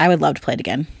it. I would love to play it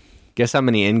again. Guess how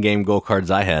many in-game goal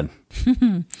cards I had?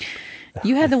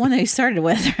 You had the one that you started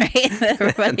with,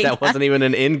 right? That wasn't even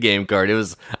an in-game card. It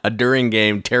was a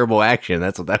during-game terrible action.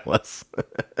 That's what that was.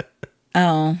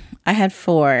 Oh, I had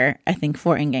 4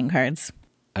 in-game cards.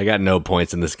 I got no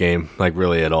points in this game, like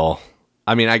really at all.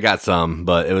 I mean, I got some,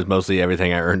 but it was mostly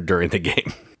everything I earned during the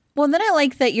game. Well, then I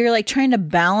like that you're like trying to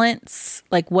balance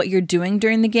like what you're doing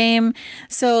during the game.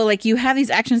 So like you have these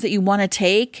actions that you want to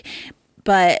take,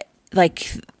 but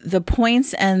like the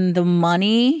points and the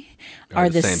money are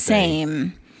the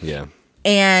same. Yeah.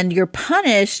 And you're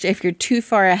punished if you're too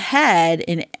far ahead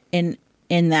in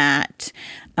that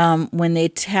when the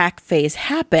attack phase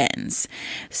happens.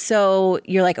 So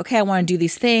you're like, okay, I want to do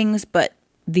these things, but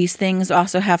these things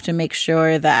also have to make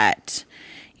sure that,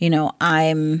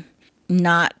 I'm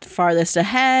not farthest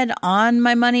ahead on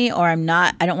my money, or I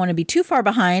don't want to be too far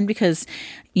behind because,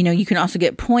 you can also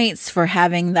get points for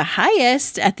having the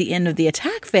highest at the end of the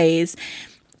attack phase.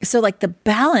 So like the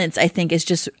balance, I think, is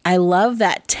just, I love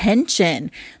that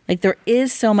tension. Like there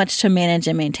is so much to manage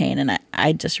and maintain. And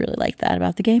I just really like that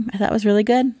about the game. I thought it was really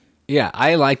good. Yeah,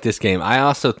 I like this game. I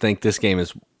also think this game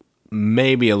is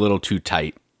maybe a little too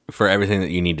tight for everything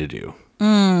that you need to do.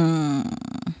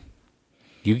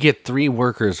 You get 3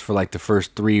 workers for like the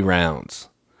first 3 rounds.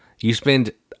 You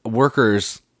spend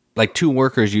workers, like 2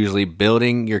 workers usually,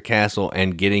 building your castle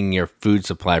and getting your food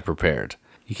supply prepared.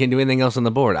 You can't do anything else on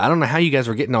the board. I don't know how you guys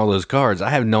were getting all those cards. I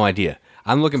have no idea.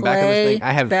 I'm looking back on this thing.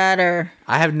 I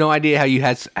have no idea how you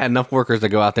had enough workers to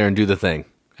go out there and do the thing.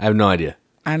 I have no idea.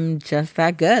 I'm just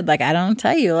that good. Like, I don't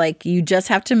tell you, like, you just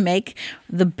have to make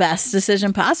the best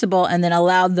decision possible and then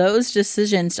allow those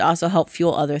decisions to also help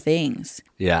fuel other things.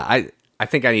 Yeah, I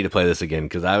think I need to play this again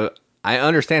because I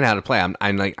understand how to play.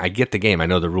 I'm like, I get the game. I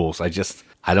know the rules.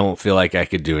 I don't feel like I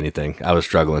could do anything. I was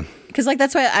struggling. Because, like,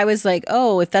 that's why I was like,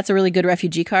 oh, if that's a really good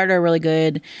refugee card or a really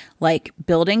good, like,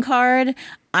 building card,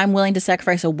 I'm willing to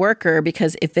sacrifice a worker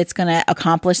because if it's going to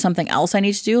accomplish something else I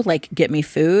need to do, like get me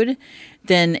food,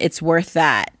 then it's worth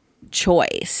that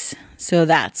choice. So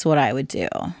that's what I would do.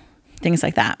 Things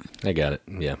like that. I got it.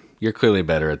 Yeah. You're clearly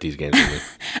better at these games than me.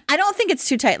 I don't think it's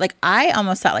too tight. Like, I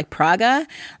almost thought, like, Praga,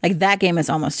 like, that game is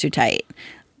almost too tight.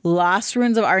 Lost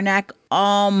Ruins of Arnak,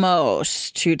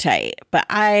 almost too tight. But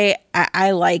I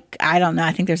don't know.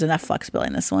 I think there's enough flexibility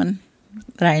in this one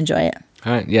that I enjoy it.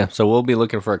 All right. Yeah. So we'll be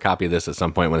looking for a copy of this at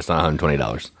some point when it's not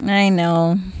 $120. I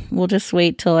know. We'll just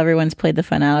wait till everyone's played the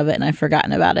fun out of it and I've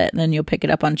forgotten about it. And then you'll pick it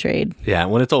up on trade. Yeah.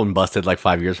 When it's old and busted like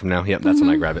 5 years from now. Yep. That's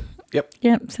when I grab it. Yep.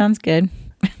 Yep. Sounds good.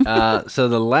 So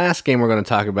the last game we're going to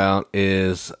talk about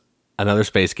is another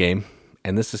space game.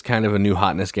 And this is kind of a new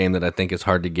hotness game that I think is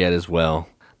hard to get as well.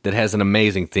 That has an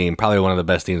amazing theme. Probably one of the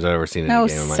best themes I've ever seen in a game. Oh,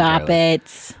 stop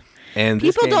it. And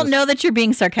people don't know that you're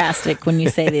being sarcastic when you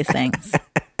say these things.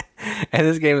 And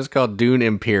this game is called Dune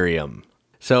Imperium.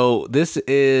 So this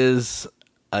is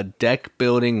a deck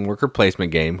building worker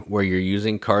placement game where you're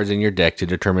using cards in your deck to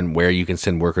determine where you can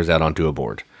send workers out onto a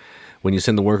board. When you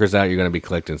send the workers out, you're going to be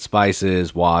collecting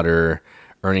spices, water,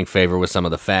 earning favor with some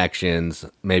of the factions,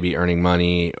 maybe earning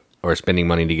money or spending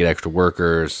money to get extra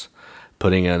workers,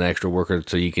 putting an extra worker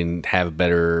so you can have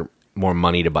more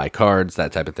money to buy cards,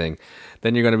 that type of thing.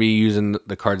 Then you're going to be using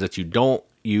the cards that you don't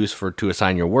use to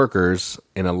assign your workers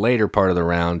in a later part of the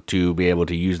round to be able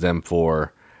to use them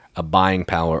for a buying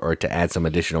power or to add some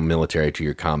additional military to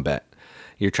your combat.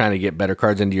 You're trying to get better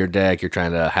cards into your deck. You're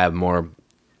trying to have more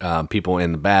people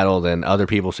in the battle than other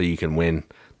people so you can win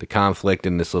the conflict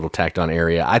in this little tacked on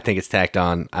area. I think it's tacked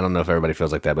on. I don't know if everybody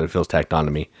feels like that, but it feels tacked on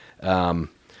to me.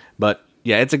 But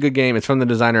yeah, it's a good game. It's from the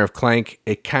designer of Clank.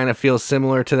 It kind of feels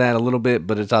similar to that a little bit,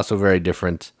 but it's also very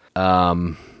different.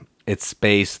 It's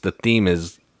space. The theme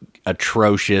is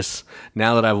atrocious.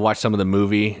 Now that I've watched some of the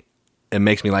movie, it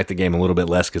makes me like the game a little bit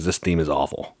less because this theme is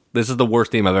awful. This is the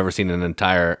worst theme I've ever seen in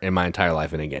my entire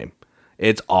life in a game.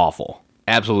 It's awful.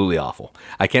 Absolutely awful.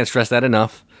 I can't stress that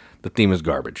enough. The theme is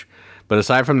garbage. But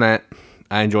aside from that,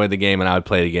 I enjoyed the game and I would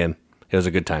play it again. It was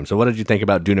a good time. So what did you think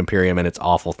about Dune Imperium and its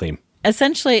awful theme?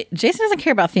 Essentially, Jason doesn't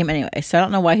care about theme anyway, so I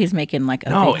don't know why he's making like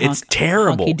a it's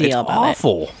terrible. It's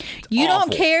awful. You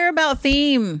don't care about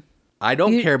theme. I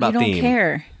don't care about theme. You don't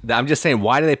care. I'm just saying,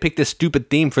 why do they pick this stupid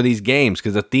theme for these games?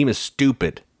 Because the theme is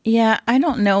stupid. Yeah, I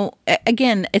don't know.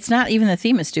 Again, it's not even the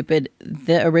theme is stupid.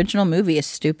 The original movie is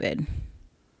stupid.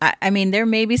 I mean, there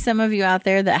may be some of you out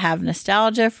there that have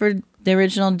nostalgia for the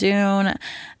original Dune.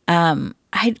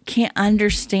 I can't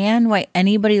understand why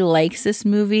anybody likes this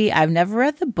movie. I've never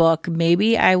read the book.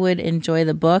 Maybe I would enjoy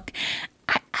the book.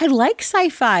 I like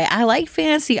sci-fi. I like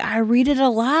fantasy. I read it a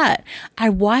lot. I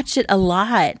watch it a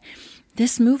lot.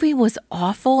 This movie was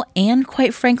awful and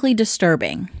quite frankly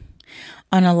disturbing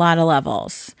on a lot of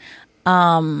levels.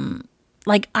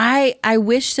 Like I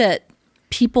wish that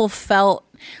people felt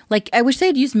like I wish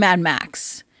they'd used Mad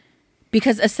Max.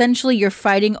 Because essentially you're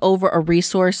fighting over a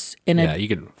resource in you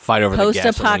could fight over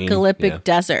post-apocalyptic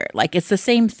desert. Like it's the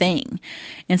same thing.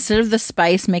 Instead of the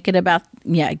spice, make it about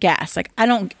gas. Like I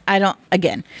don't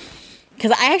again,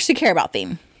 because I actually care about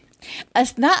theme.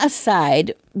 Not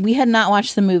aside, we had not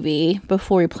watched the movie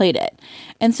before we played it.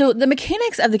 And so the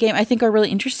mechanics of the game I think are really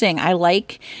interesting. I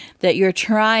like that you're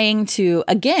trying to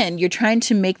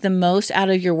make the most out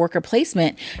of your worker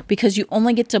placement because you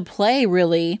only get to play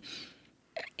really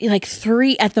like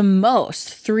three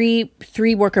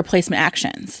worker placement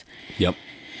actions. Yep.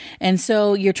 And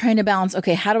so you're trying to balance,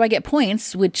 okay, how do I get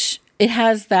points? Which it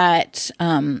has that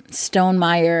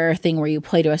Stonemaier thing where you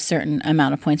play to a certain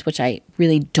amount of points, which I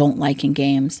really don't like in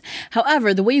games.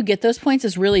 However, the way you get those points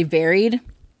is really varied.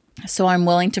 So I'm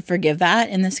willing to forgive that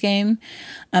in this game.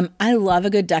 I love a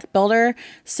good deck builder.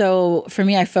 So for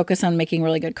me, I focus on making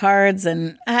really good cards.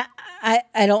 And I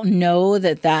don't know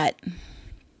that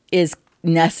is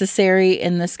necessary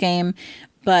in this game,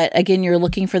 but again, you're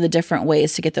looking for the different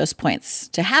ways to get those points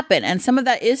to happen, and some of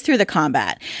that is through the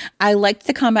combat. I liked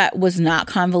the combat was not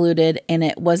convoluted, and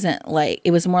it was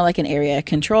more like an area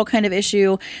control kind of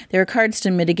issue. There were cards to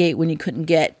mitigate when you couldn't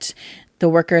get the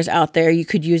workers out there. You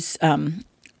could use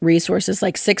resources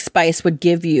like 6 spice would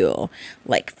give you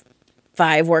like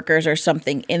 5 workers or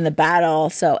something in the battle.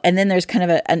 So, and then there's kind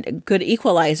of a good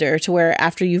equalizer to where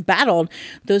after you've battled,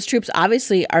 those troops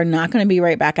obviously are not going to be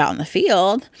right back out in the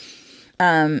field.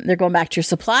 They're going back to your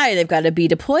supply. They've got to be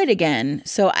deployed again.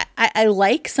 So I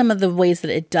like some of the ways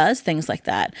that it does things like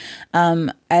that.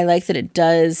 I like that it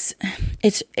does.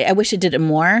 I wish it did it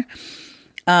more.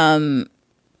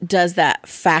 Does that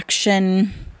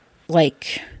faction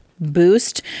like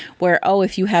boost where,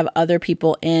 if you have other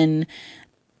people in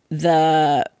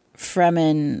the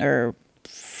Fremen, or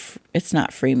it's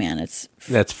not Freeman, that's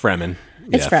Fremen.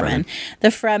 It's Fremen. The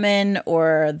Fremen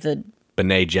or the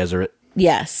Bene Gesserit.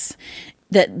 Yes.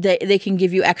 That they can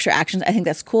give you extra actions. I think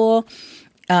that's cool.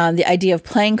 The idea of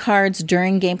playing cards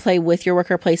during gameplay with your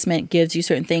worker placement gives you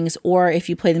certain things, or if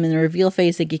you play them in the reveal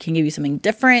phase, it can give you something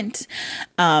different.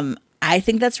 I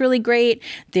think that's really great.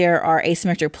 There are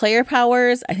asymmetric player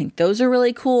powers. I think those are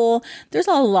really cool. There's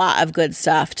a lot of good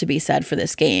stuff to be said for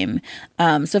this game.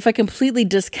 So if I completely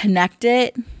disconnect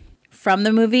it from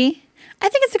the movie, I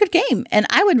think it's a good game, and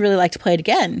I would really like to play it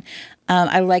again.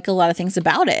 I like a lot of things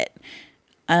about it.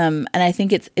 And I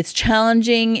think it's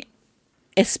challenging,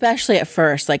 especially at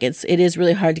first. Like it is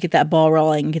really hard to get that ball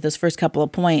rolling and get those first couple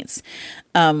of points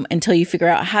until you figure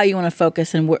out how you want to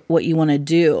focus and what you want to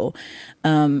do.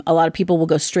 A lot of people will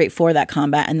go straight for that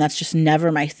combat, and that's just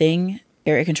never my thing.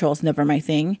 Area control is never my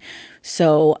thing.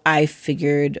 So I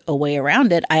figured a way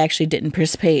around it. I actually didn't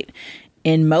participate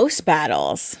in most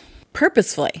battles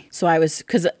purposefully. So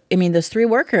those 3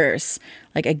 workers,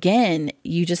 like, again,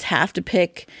 you just have to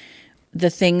pick the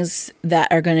things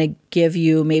that are going to give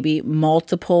you maybe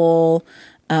multiple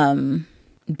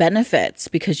benefits,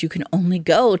 because you can only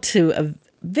go to a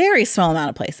very small amount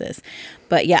of places.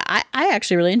 But yeah, I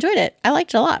actually really enjoyed it. I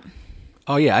liked it a lot.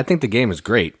 Oh yeah, I think the game is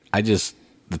great.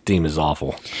 The theme is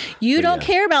awful. You don't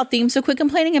care about themes, so quit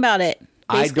complaining about it.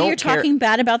 Basically, you're talking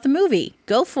bad about the movie.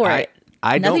 Go for it.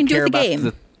 I Nothing don't to do care with the about game.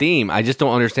 the theme. I just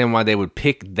don't understand why they would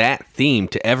pick that theme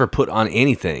to ever put on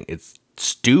anything. It's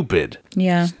stupid.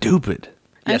 Yeah. Stupid.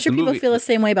 I'm sure people feel the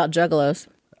same way about Juggalos.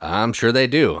 I'm sure they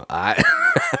do.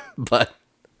 But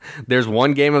there's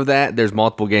one game of that. There's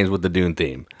multiple games with the Dune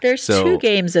theme. There's 2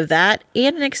 games of that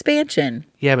and an expansion.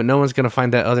 Yeah, but no one's going to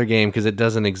find that other game because it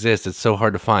doesn't exist. It's so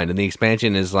hard to find. And the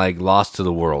expansion is like lost to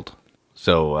the world.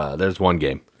 So there's one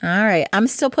game. All right. I'm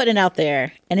still putting it out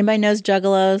there. Anybody knows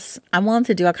Juggalos? I'm willing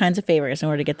to do all kinds of favors in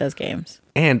order to get those games.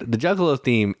 And the Juggalo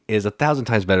theme is 1,000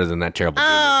 times better than that terrible game.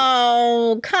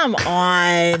 Oh, come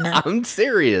on. I'm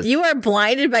serious. You are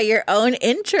blinded by your own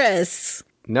interests.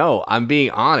 No, I'm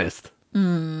being honest.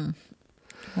 Whatever.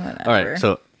 All right,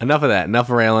 so enough of that. Enough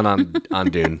railing on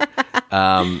Dune.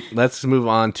 Let's move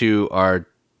on to our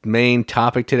main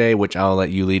topic today, which I'll let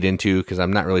you lead into because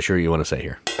I'm not really sure what you want to say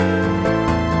here.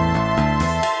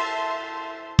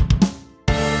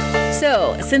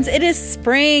 So, since it is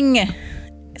spring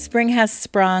has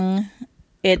sprung.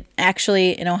 It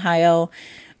actually, in Ohio,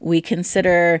 we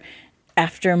consider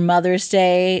after Mother's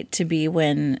Day to be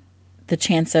when the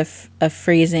chance of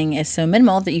freezing is so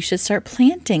minimal that you should start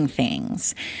planting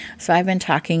things. So I've been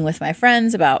talking with my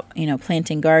friends about,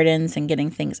 planting gardens and getting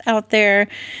things out there.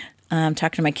 Talking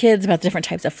to my kids about different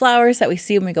types of flowers that we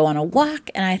see when we go on a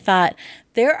walk. And I thought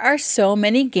there are so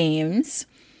many games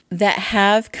that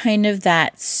have kind of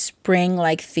that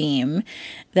spring-like theme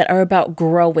that are about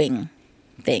growing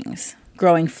things.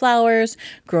 Growing flowers,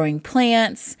 growing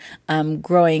plants,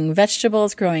 growing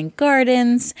vegetables, growing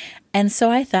gardens. And so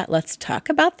I thought, let's talk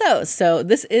about those. So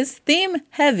this is theme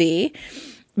heavy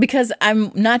because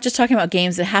I'm not just talking about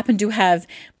games that happen to have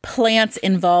plants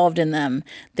involved in them.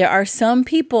 There are some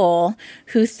people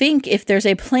who think if there's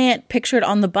a plant pictured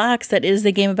on the box that it is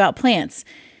the game about plants.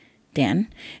 Dan,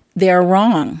 they're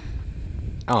wrong.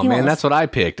 Oh, man, that's what I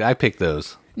picked. I picked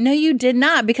those. No, you did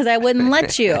not, because I wouldn't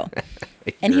let you.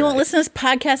 And he won't listen to this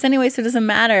podcast anyway, so it doesn't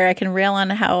matter. I can rail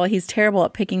on how he's terrible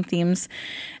at picking themes,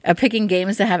 picking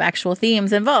games that have actual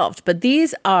themes involved. But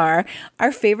these are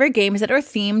our favorite games that are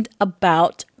themed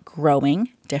about growing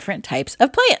different types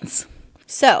of plants.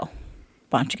 So,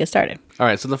 why don't you get started? All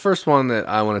right, so the first one that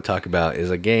I want to talk about is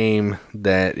a game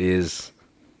that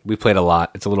we played a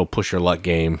lot. It's a little push your luck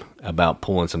game about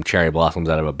pulling some cherry blossoms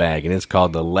out of a bag, and it's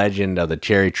called The Legend of the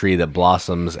Cherry Tree That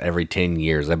Blossoms Every 10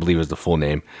 Years, I believe is the full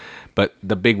name. But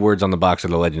the big words on the box are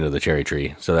The Legend of the Cherry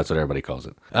Tree, so that's what everybody calls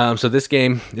it. So this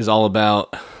game is all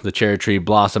about the cherry tree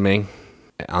blossoming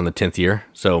on the 10th year.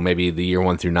 So maybe the year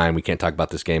 1 through 9, we can't talk about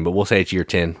this game, but we'll say it's year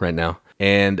 10 right now.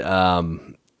 And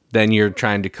then you're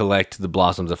trying to collect the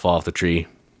blossoms that fall off the tree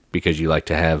because you like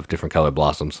to have different colored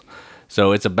blossoms.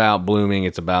 So it's about blooming,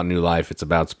 it's about new life, it's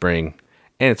about spring,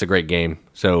 and it's a great game,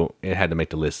 so it had to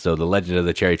make the list. So The Legend of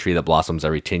the Cherry Tree That Blossoms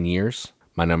Every 10 Years.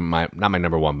 Not my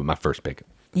number one, but my first pick.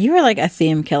 You are like a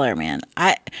theme killer, man.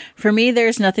 For me,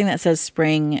 there's nothing that says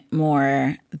spring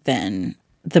more than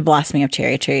the blossoming of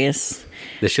cherry trees.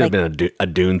 This should have been a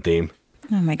Dune theme.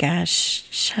 Oh my gosh,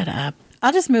 shut up.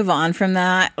 I'll just move on from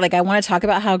that. Like, I want to talk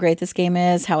about how great this game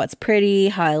is, how it's pretty,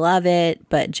 how I love it,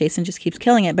 but Jason just keeps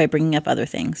killing it by bringing up other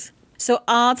things. So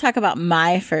I'll talk about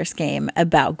my first game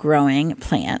about growing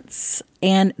plants,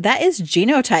 and that is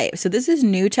Genotype. So this is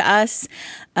new to us.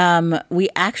 We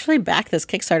actually backed this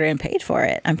Kickstarter and paid for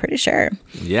it, I'm pretty sure.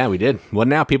 Yeah, we did. What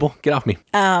now, people? Get off me.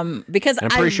 Because I'm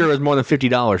pretty sure it was more than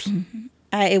 $50.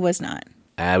 It was not.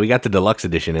 We got the deluxe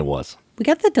edition. It was. We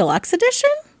got the deluxe edition?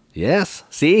 Yes.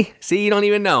 See, you don't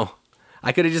even know.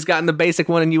 I could have just gotten the basic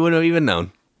one and you wouldn't have even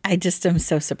known. I just am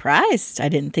so surprised. I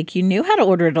didn't think you knew how to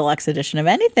order a deluxe edition of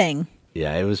anything.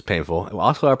 Yeah, it was painful.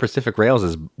 Also, our Pacific Rails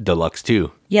is deluxe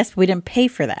too. Yes, but we didn't pay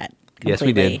for that completely. Yes,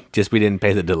 we did. Just we didn't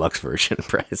pay the deluxe version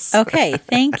price. Okay,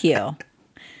 thank you.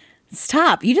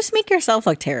 Stop. You just make yourself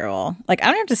look terrible. Like, I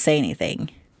don't have to say anything.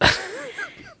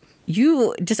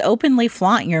 You just openly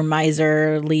flaunt your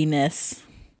miserliness.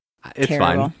 It's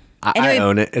Terrible. fine. Anyway, I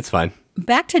own it. It's fine.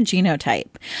 Back to Genotype.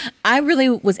 I really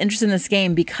was interested in this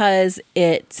game because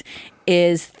it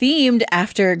is themed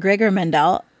after Gregor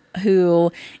Mendel,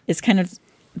 who is kind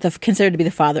of considered to be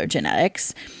the father of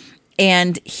genetics.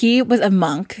 And he was a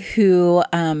monk who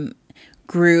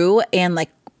grew and like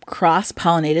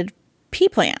cross-pollinated pea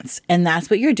plants, and that's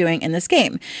what you're doing in this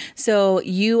game. So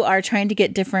you are trying to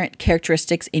get different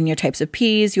characteristics in your types of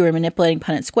peas. You are manipulating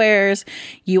Punnett squares.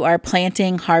 You are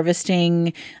planting,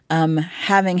 harvesting,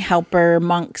 having helper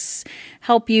monks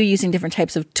help you using different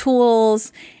types of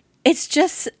tools. It's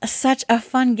just such a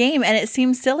fun game, and it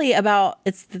seems silly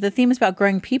the theme is about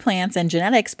growing pea plants and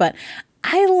genetics, but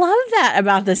I love that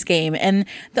about this game. And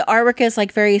the artwork is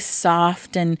like very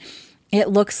soft, and it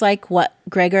looks like what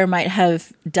Gregor might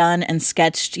have done and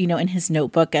sketched, in his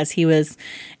notebook as he was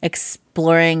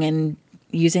exploring and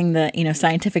using the,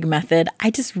 scientific method. I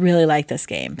just really like this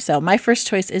game. So my first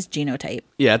choice is Genotype.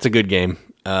 Yeah, it's a good game.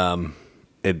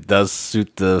 It does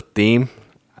suit the theme.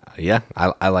 Yeah,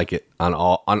 I like it on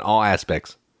all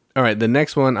aspects. All right, the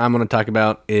next one I'm going to talk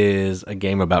about is a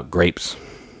game about grapes.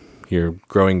 You're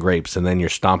growing grapes and then you're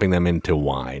stomping them into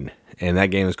wine. And that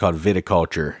game is called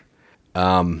Viticulture.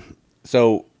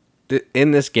 So in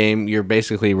this game, you're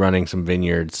basically running some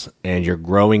vineyards and you're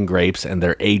growing grapes and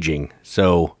they're aging.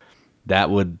 So that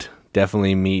would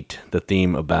definitely meet the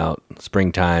theme about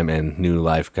springtime and new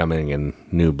life coming and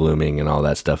new blooming and all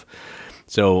that stuff.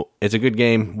 So it's a good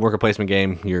game, worker placement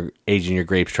game. You're aging your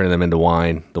grapes, turning them into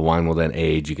wine. The wine will then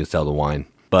age. You can sell the wine.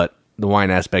 But the wine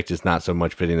aspect is not so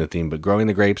much fitting the theme. But growing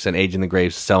the grapes and aging the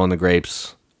grapes, selling the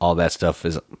grapes, all that stuff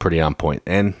is pretty on point.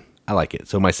 And I like it.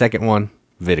 So my second one,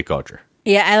 Viticulture.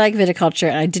 Yeah, I like viticulture.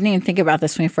 And I didn't even think about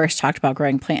this when we first talked about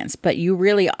growing plants, but you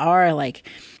really are like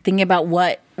thinking about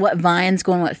what vines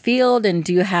go in what field, and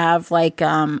do you have like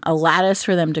a lattice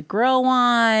for them to grow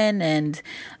on, and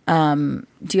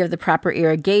do you have the proper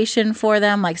irrigation for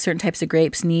them? Like certain types of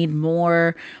grapes need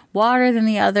more water than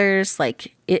the others.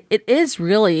 Like it is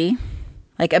really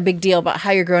like a big deal about how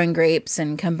you're growing grapes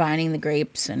and combining the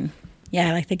grapes. And yeah,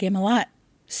 I like the game a lot.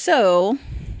 So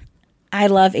I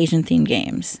love Asian themed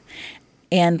games.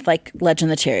 And like Legend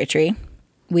of the Cherry Tree,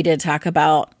 we did talk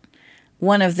about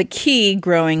one of the key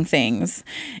growing things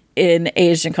in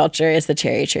Asian culture is the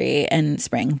cherry tree and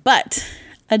spring. But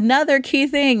another key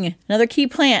thing, another key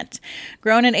plant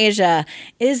grown in Asia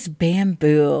is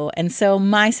bamboo. And so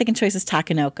my second choice is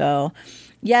Takenoko.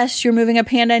 Yes, you're moving a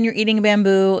panda and you're eating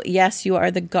bamboo. Yes, you are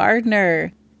the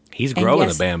gardener. He's growing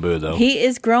the bamboo, though. He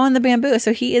is growing the bamboo,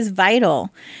 so he is vital.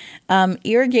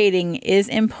 Irrigating is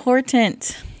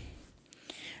important.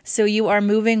 So you are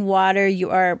moving water, you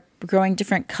are growing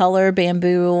different color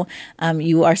bamboo,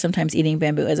 you are sometimes eating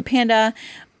bamboo as a panda,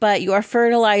 but you are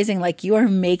fertilizing, like you are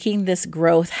making this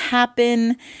growth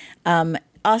happen.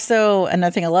 Also,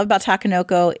 another thing I love about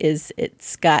Takenoko is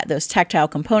it's got those tactile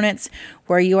components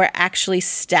where you are actually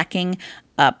stacking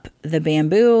up the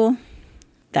bamboo.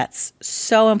 That's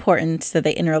so important that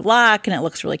they interlock and it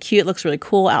looks really cute, it looks really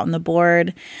cool out on the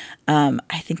board.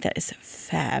 I think that is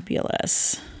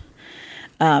fabulous.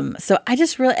 So I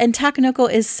just really, and Takenoko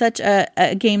is such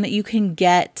a game that you can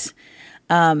get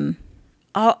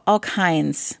all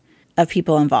kinds of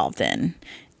people involved in.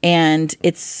 And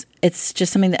it's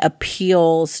just something that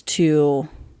appeals to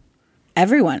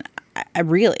everyone. I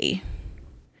really,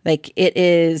 like it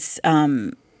is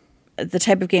the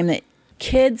type of game that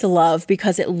kids love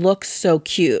because it looks so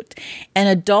cute, and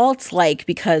adults like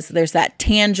because there's that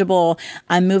tangible,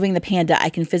 I'm moving the panda, I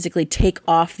can physically take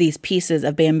off these pieces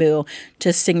of bamboo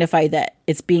to signify that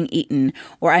it's being eaten,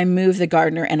 or I move the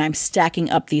gardener and I'm stacking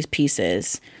up these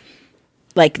pieces.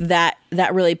 Like that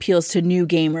really appeals to new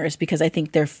gamers because I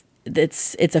think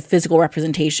it's a physical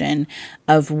representation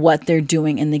of what they're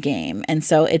doing in the game, and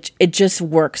so it just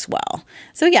works well.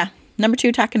 So yeah, number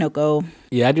 2, Takenoko.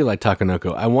 Yeah, I do like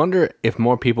Takenoko. I wonder if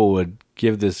more people would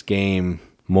give this game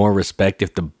more respect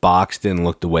if the box didn't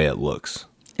look the way it looks.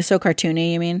 It's so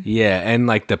cartoony, you mean? Yeah, and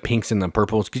like the pinks and the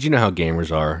purples, because you know how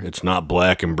gamers are. It's not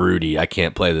black and broody. I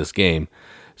can't play this game.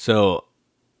 So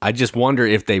I just wonder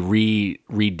if they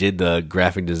redid the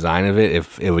graphic design of it,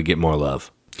 if it would get more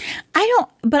love.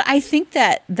 But I think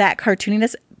that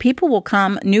cartooniness, people will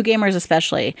come, new gamers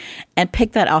especially, and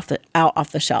pick that off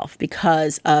the shelf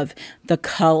because of the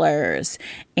colors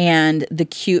and the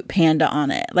cute panda on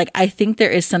it. Like, I think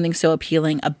there is something so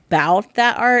appealing about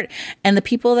that art, and the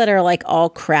people that are like all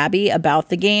crabby about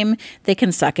the game, they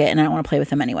can suck it, and I don't want to play with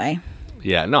them anyway.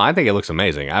 Yeah, no, I think it looks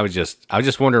amazing. I was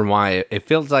just wondering why it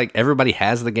feels like everybody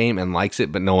has the game and likes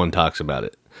it, but no one talks about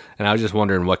it. And I was just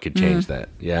wondering what could change that.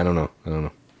 Yeah, I don't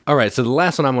know. All right, so the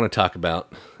last one I want to talk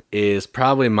about is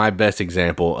probably my best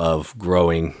example of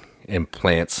growing in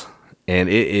plants, and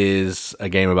it is a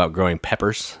game about growing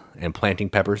peppers and planting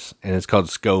peppers, and it's called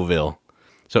Scoville.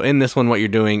 So in this one, what you're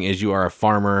doing is you are a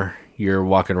farmer. You're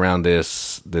walking around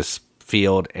this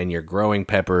field, and you're growing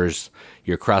peppers.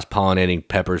 You're cross-pollinating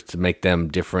peppers to make them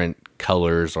different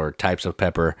colors or types of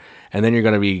pepper, and then you're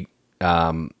going to be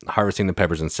harvesting the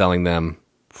peppers and selling them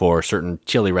for certain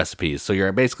chili recipes. So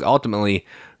you're basically ultimately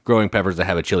growing peppers that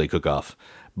have a chili cook-off.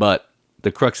 But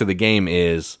the crux of the game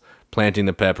is planting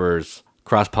the peppers,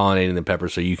 cross-pollinating the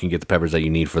peppers so you can get the peppers that you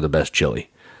need for the best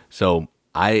chili. So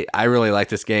I really like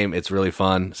this game. It's really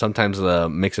fun. Sometimes the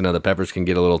mixing of the peppers can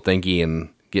get a little thinky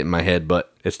and get in my head,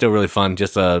 but it's still really fun.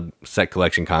 Just a set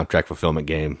collection contract fulfillment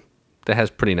game that has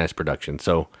pretty nice production.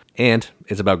 So, and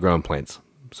it's about growing plants.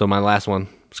 So my last one,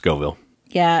 Scoville.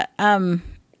 Yeah, I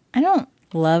don't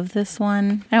love this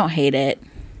one. I don't hate it,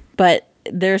 but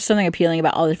there's something appealing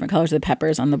about all the different colors of the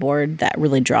peppers on the board that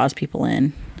really draws people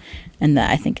in, and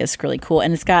that I think is really cool.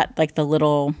 And it's got like the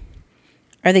little,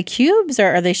 are they cubes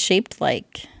or are they shaped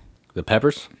like the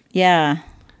peppers? Yeah,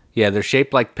 they're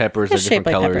shaped like peppers. They're different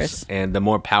like colors, peppers. And the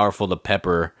more powerful the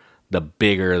pepper, the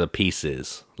bigger the piece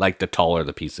is. Like the taller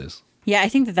the piece is. Yeah, I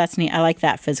think that's neat. I like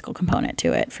that physical component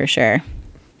to it for sure.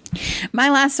 My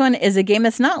last one is a game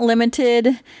that's not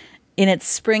limited in its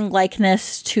spring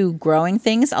likeness to growing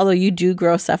things, although you do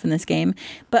grow stuff in this game,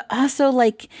 but also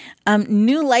like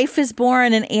new life is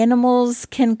born and animals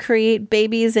can create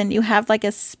babies, and you have like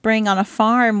a spring on a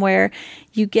farm where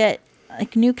you get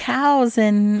like new cows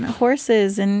and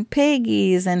horses and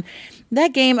piggies. And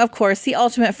that game, of course, the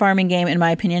ultimate farming game, in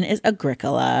my opinion, is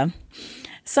Agricola.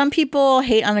 Some people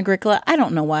hate on Agricola. I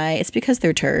don't know why. It's because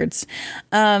they're turds.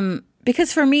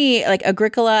 Because for me, like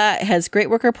Agricola has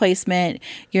great worker placement.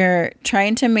 You're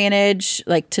trying to manage,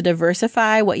 like to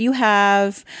diversify what you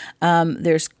have.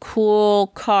 There's cool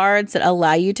cards that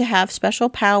allow you to have special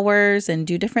powers and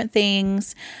do different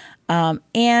things.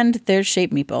 And there's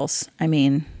shape meeples. I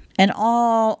mean, and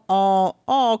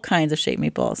all kinds of shape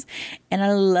meeples. And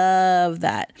I love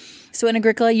that. So in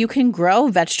Agricola, you can grow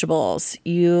vegetables.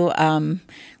 You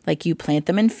you plant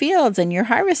them in fields and you're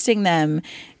harvesting them.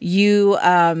 You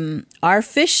are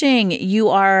fishing. You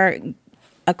are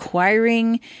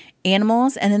acquiring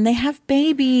animals, and then they have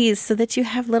babies so that you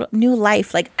have little new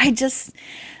life. Like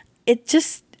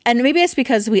and maybe it's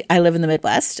because I live in the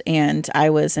Midwest and I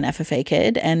was an FFA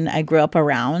kid and I grew up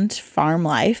around farm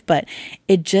life, but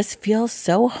it just feels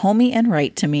so homey and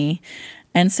right to me.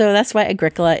 And so that's why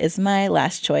Agricola is my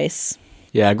last choice.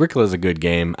 Yeah, Agricola is a good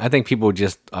game. I think people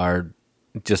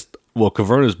well,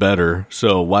 Caverna's better,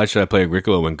 so why should I play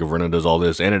Agricola when Caverna does all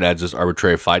this and it adds this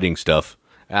arbitrary fighting stuff?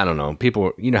 I don't know.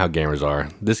 People, you know how gamers are.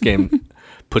 This game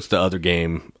makes the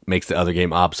other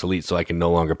game obsolete so I can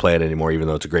no longer play it anymore, even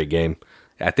though it's a great game.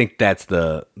 I think that's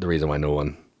the reason why no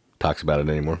one talks about it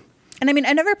anymore. And I mean,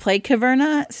 I never played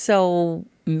Caverna, so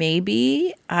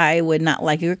maybe I would not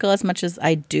like Agricola as much as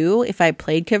I do if I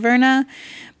played Caverna,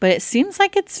 but it seems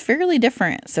like it's fairly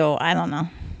different, so I don't know.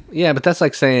 Yeah, but that's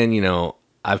like saying,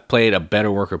 I've played a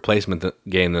better worker placement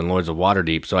game than Lords of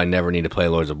Waterdeep, so I never need to play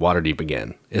Lords of Waterdeep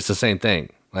again. It's the same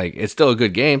thing. Like, it's still a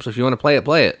good game, so if you want to play it,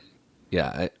 play it.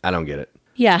 Yeah, I don't get it.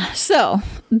 Yeah, so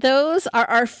those are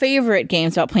our favorite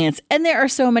games about plants, and there are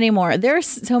so many more. There are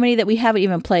so many that we haven't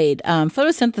even played.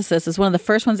 Photosynthesis is one of the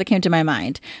first ones that came to my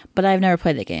mind, but I've never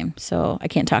played the game, so I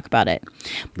can't talk about it.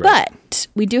 Right. But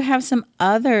we do have some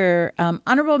other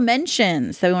honorable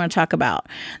mentions that we want to talk about.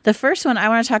 The first one I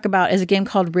want to talk about is a game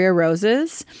called Rare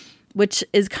Roses, which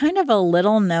is kind of a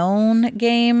little-known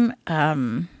game.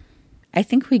 I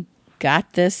think we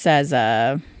got this as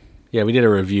a... Yeah, we did a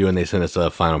review and they sent us a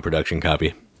final production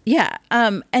copy. Yeah,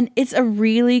 and it's a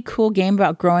really cool game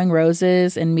about growing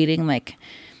roses and meeting like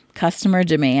customer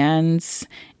demands.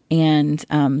 And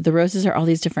the roses are all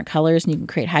these different colors and you can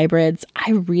create hybrids.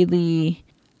 I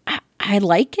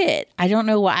like it. I don't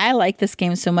know why I like this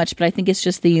game so much, but I think it's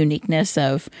just the uniqueness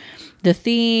of the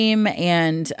theme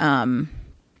and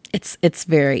it's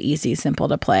very easy, simple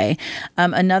to play.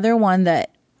 Another one that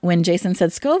when Jason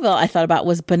said Scoville, I thought about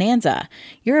was Bonanza.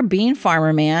 You're a bean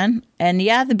farmer, man. And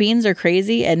yeah, the beans are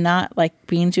crazy and not like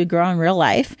beans you grow in real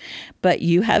life, but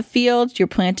you have fields, you're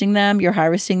planting them, you're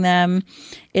harvesting them.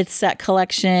 It's set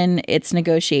collection, it's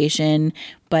negotiation,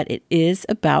 but it is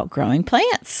about growing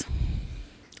plants.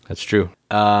 That's true.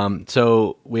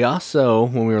 So we also,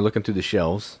 when we were looking through the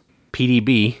shelves,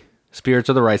 PDB, Spirits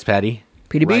of the Rice Paddy,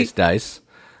 PDB. Rice Dice.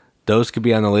 Those could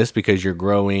be on the list because you're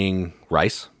growing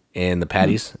rice and the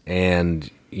paddies,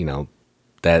 and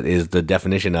that is the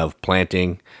definition of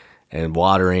planting and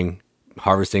watering,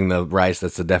 harvesting the rice.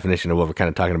 That's the definition of what we're kind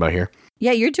of talking about here.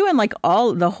 Yeah, you're doing like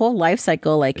the whole life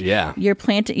cycle. Like, yeah, you're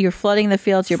planting, you're flooding the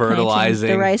fields, you're planting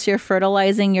the rice, you're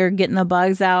fertilizing, you're getting the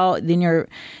bugs out, then you're,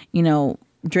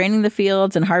 draining the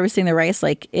fields and harvesting the rice.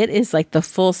 Like, it is like the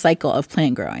full cycle of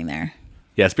plant growing there.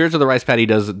 Yeah, Spirits of the Rice Paddy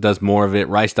does more of it.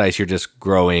 Rice Dice, you're just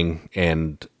growing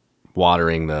and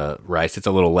watering the rice. It's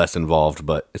a little less involved,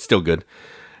 but it's still good.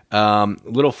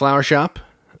 Little Flower Shop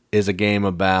is a game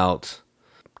about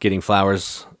getting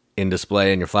flowers in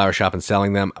display in your flower shop and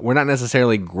selling them. We're not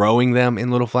necessarily growing them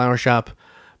in Little Flower Shop,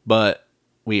 but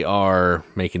we are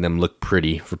making them look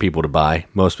pretty for people to buy.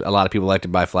 A lot of people like to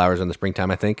buy flowers in the springtime,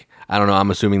 I think. I don't know.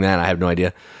 I'm assuming that. I have no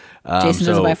idea. Jason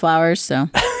doesn't buy flowers, so...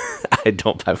 I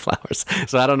don't buy flowers,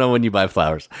 so I don't know when you buy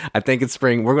flowers. I think it's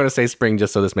spring. We're going to say spring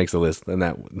just so this makes the list, and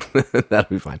that'll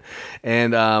be fine.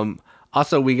 And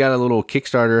also, we got a little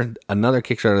Kickstarter, another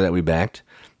Kickstarter that we backed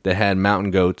that had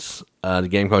Mountain Goats, the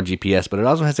game called GPS, but it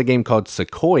also has a game called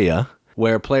Sequoia,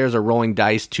 where players are rolling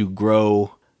dice to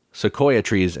grow sequoia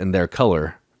trees in their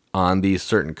color on these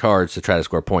certain cards to try to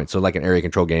score points. So like an area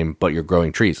control game, but you're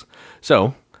growing trees.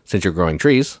 So since you're growing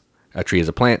trees, a tree is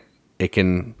a plant, it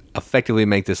can effectively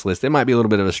make this list. It might be a little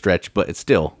bit of a stretch, but it's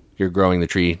still, you're growing the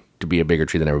tree to be a bigger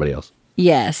tree than everybody else.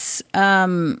 Yes.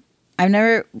 I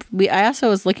also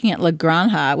was looking at La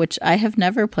Granja, which I have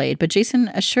never played, but Jason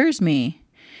assures me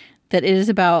that it is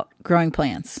about growing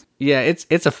plants. Yeah, it's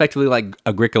effectively like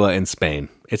Agricola in Spain.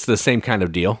 It's the same kind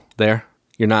of deal there.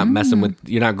 You're not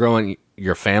you're not growing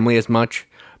your family as much,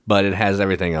 but it has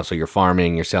everything else. So you're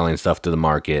farming, you're selling stuff to the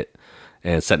market,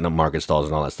 and setting up market stalls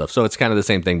and all that stuff. So it's kind of the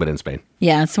same thing, but in Spain.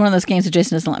 Yeah, it's one of those games that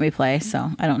Jason doesn't let me play,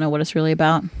 so I don't know what it's really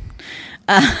about.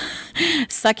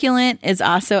 Succulent is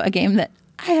also a game that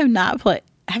I have not played.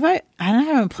 Have I? I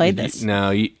haven't played this.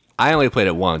 No, I only played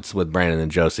it once with Brandon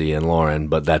and Josie and Lauren,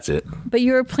 but that's it. But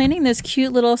you were planting those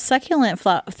cute little succulent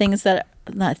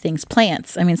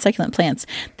plants. I mean, succulent plants.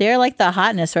 They're like the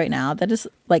hotness right now. That is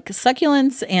like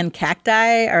succulents and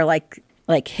cacti are like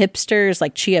hipsters,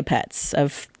 like chia pets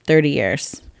of 30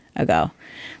 years ago.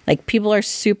 Like, people are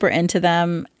super into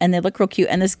them and they look real cute.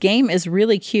 And this game is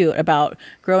really cute about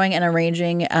growing and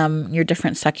arranging your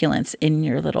different succulents in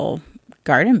your little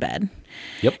garden bed.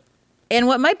 Yep. And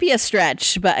what might be a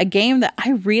stretch, but a game that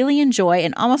I really enjoy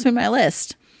and almost made my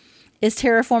list is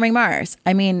Terraforming Mars.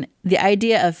 I mean, the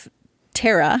idea of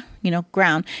terra,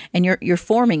 ground, and you're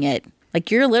forming it. Like,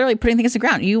 you're literally putting things in the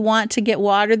ground. You want to get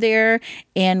water there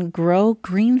and grow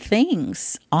green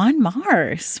things on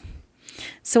Mars.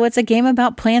 So it's a game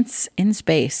about plants in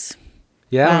space.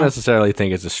 Yeah, I don't necessarily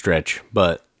think it's a stretch,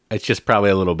 but it's just probably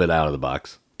a little bit out of the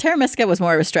box. Terra Mystica was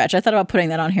more of a stretch. I thought about putting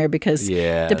that on here because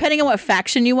depending on what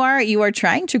faction you are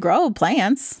trying to grow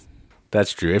plants.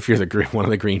 That's true. If you're one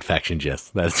of the green factions,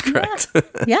 yes, that's correct.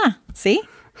 Yeah. See?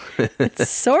 It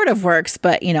sort of works,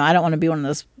 but, I don't want to be one of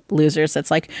those losers that's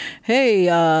like, hey,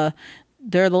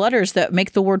 they're the letters that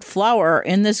make the word flower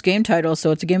in this game title,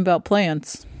 so it's a game about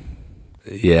plants.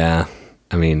 Yeah.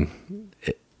 I mean,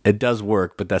 it does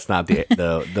work, but that's not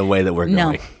the way that we're going.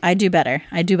 No, I do better.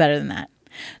 I do better than that.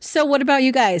 So what about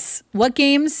you guys? What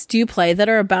games do you play that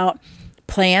are about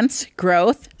plants,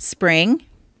 growth, spring?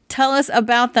 Tell us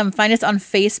about them. Find us on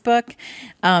Facebook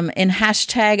in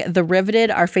hashtag The Riveted,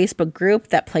 our Facebook group.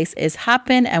 That place is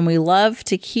hopping, and we love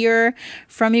to hear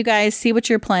from you guys, see what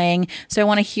you're playing. So I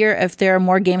want to hear if there are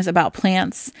more games about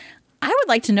plants. I would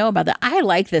like to know about that. I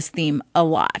like this theme a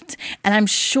lot, and I'm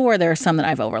sure there are some that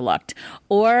I've overlooked.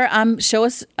 Or show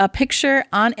us a picture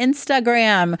on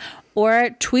Instagram,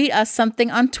 or tweet us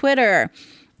something on Twitter.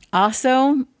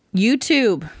 Also,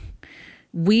 YouTube.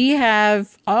 We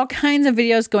have all kinds of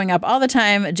videos going up all the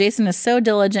time. Jason is so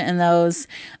diligent in those.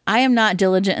 I am not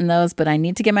diligent in those, but I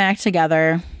need to get my act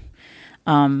together.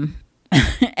 And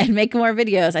make more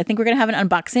videos. I think we're going to have an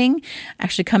unboxing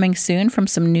actually coming soon from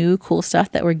some new cool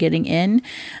stuff that we're getting in.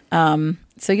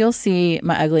 So you'll see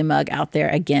my ugly mug out there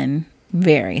again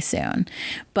very soon.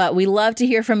 But we love to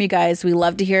hear from you guys. We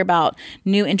love to hear about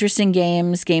new interesting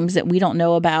games that we don't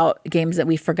know about, games that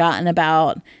we've forgotten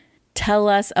about. Tell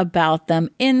us about them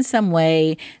in some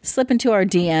way. Slip into our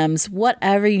DMs,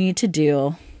 whatever you need to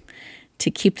do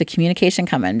to keep the communication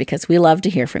coming, because we love to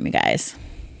hear from you guys.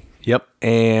 Yep,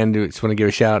 and I just want to give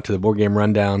a shout out to the Board Game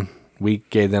Rundown. We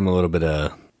gave them a little bit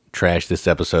of trash this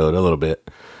episode, a little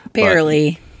bit.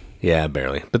 Barely.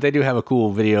 Barely. But they do have a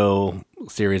cool video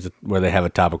series where they have a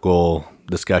topical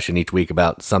discussion each week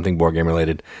about something board game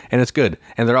related, and it's good.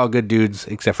 And they're all good dudes,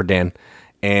 except for Dan.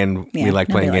 And we like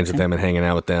playing games with them and hanging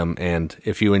out with them. And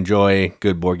if you enjoy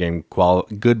good board game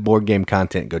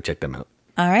content, go check them out.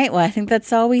 All right, well, I think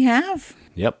that's all we have.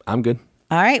 Yep, I'm good.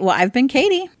 All right, well, I've been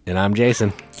Katie. And I'm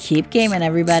Jason. Keep gaming,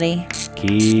 everybody.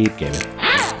 Keep gaming.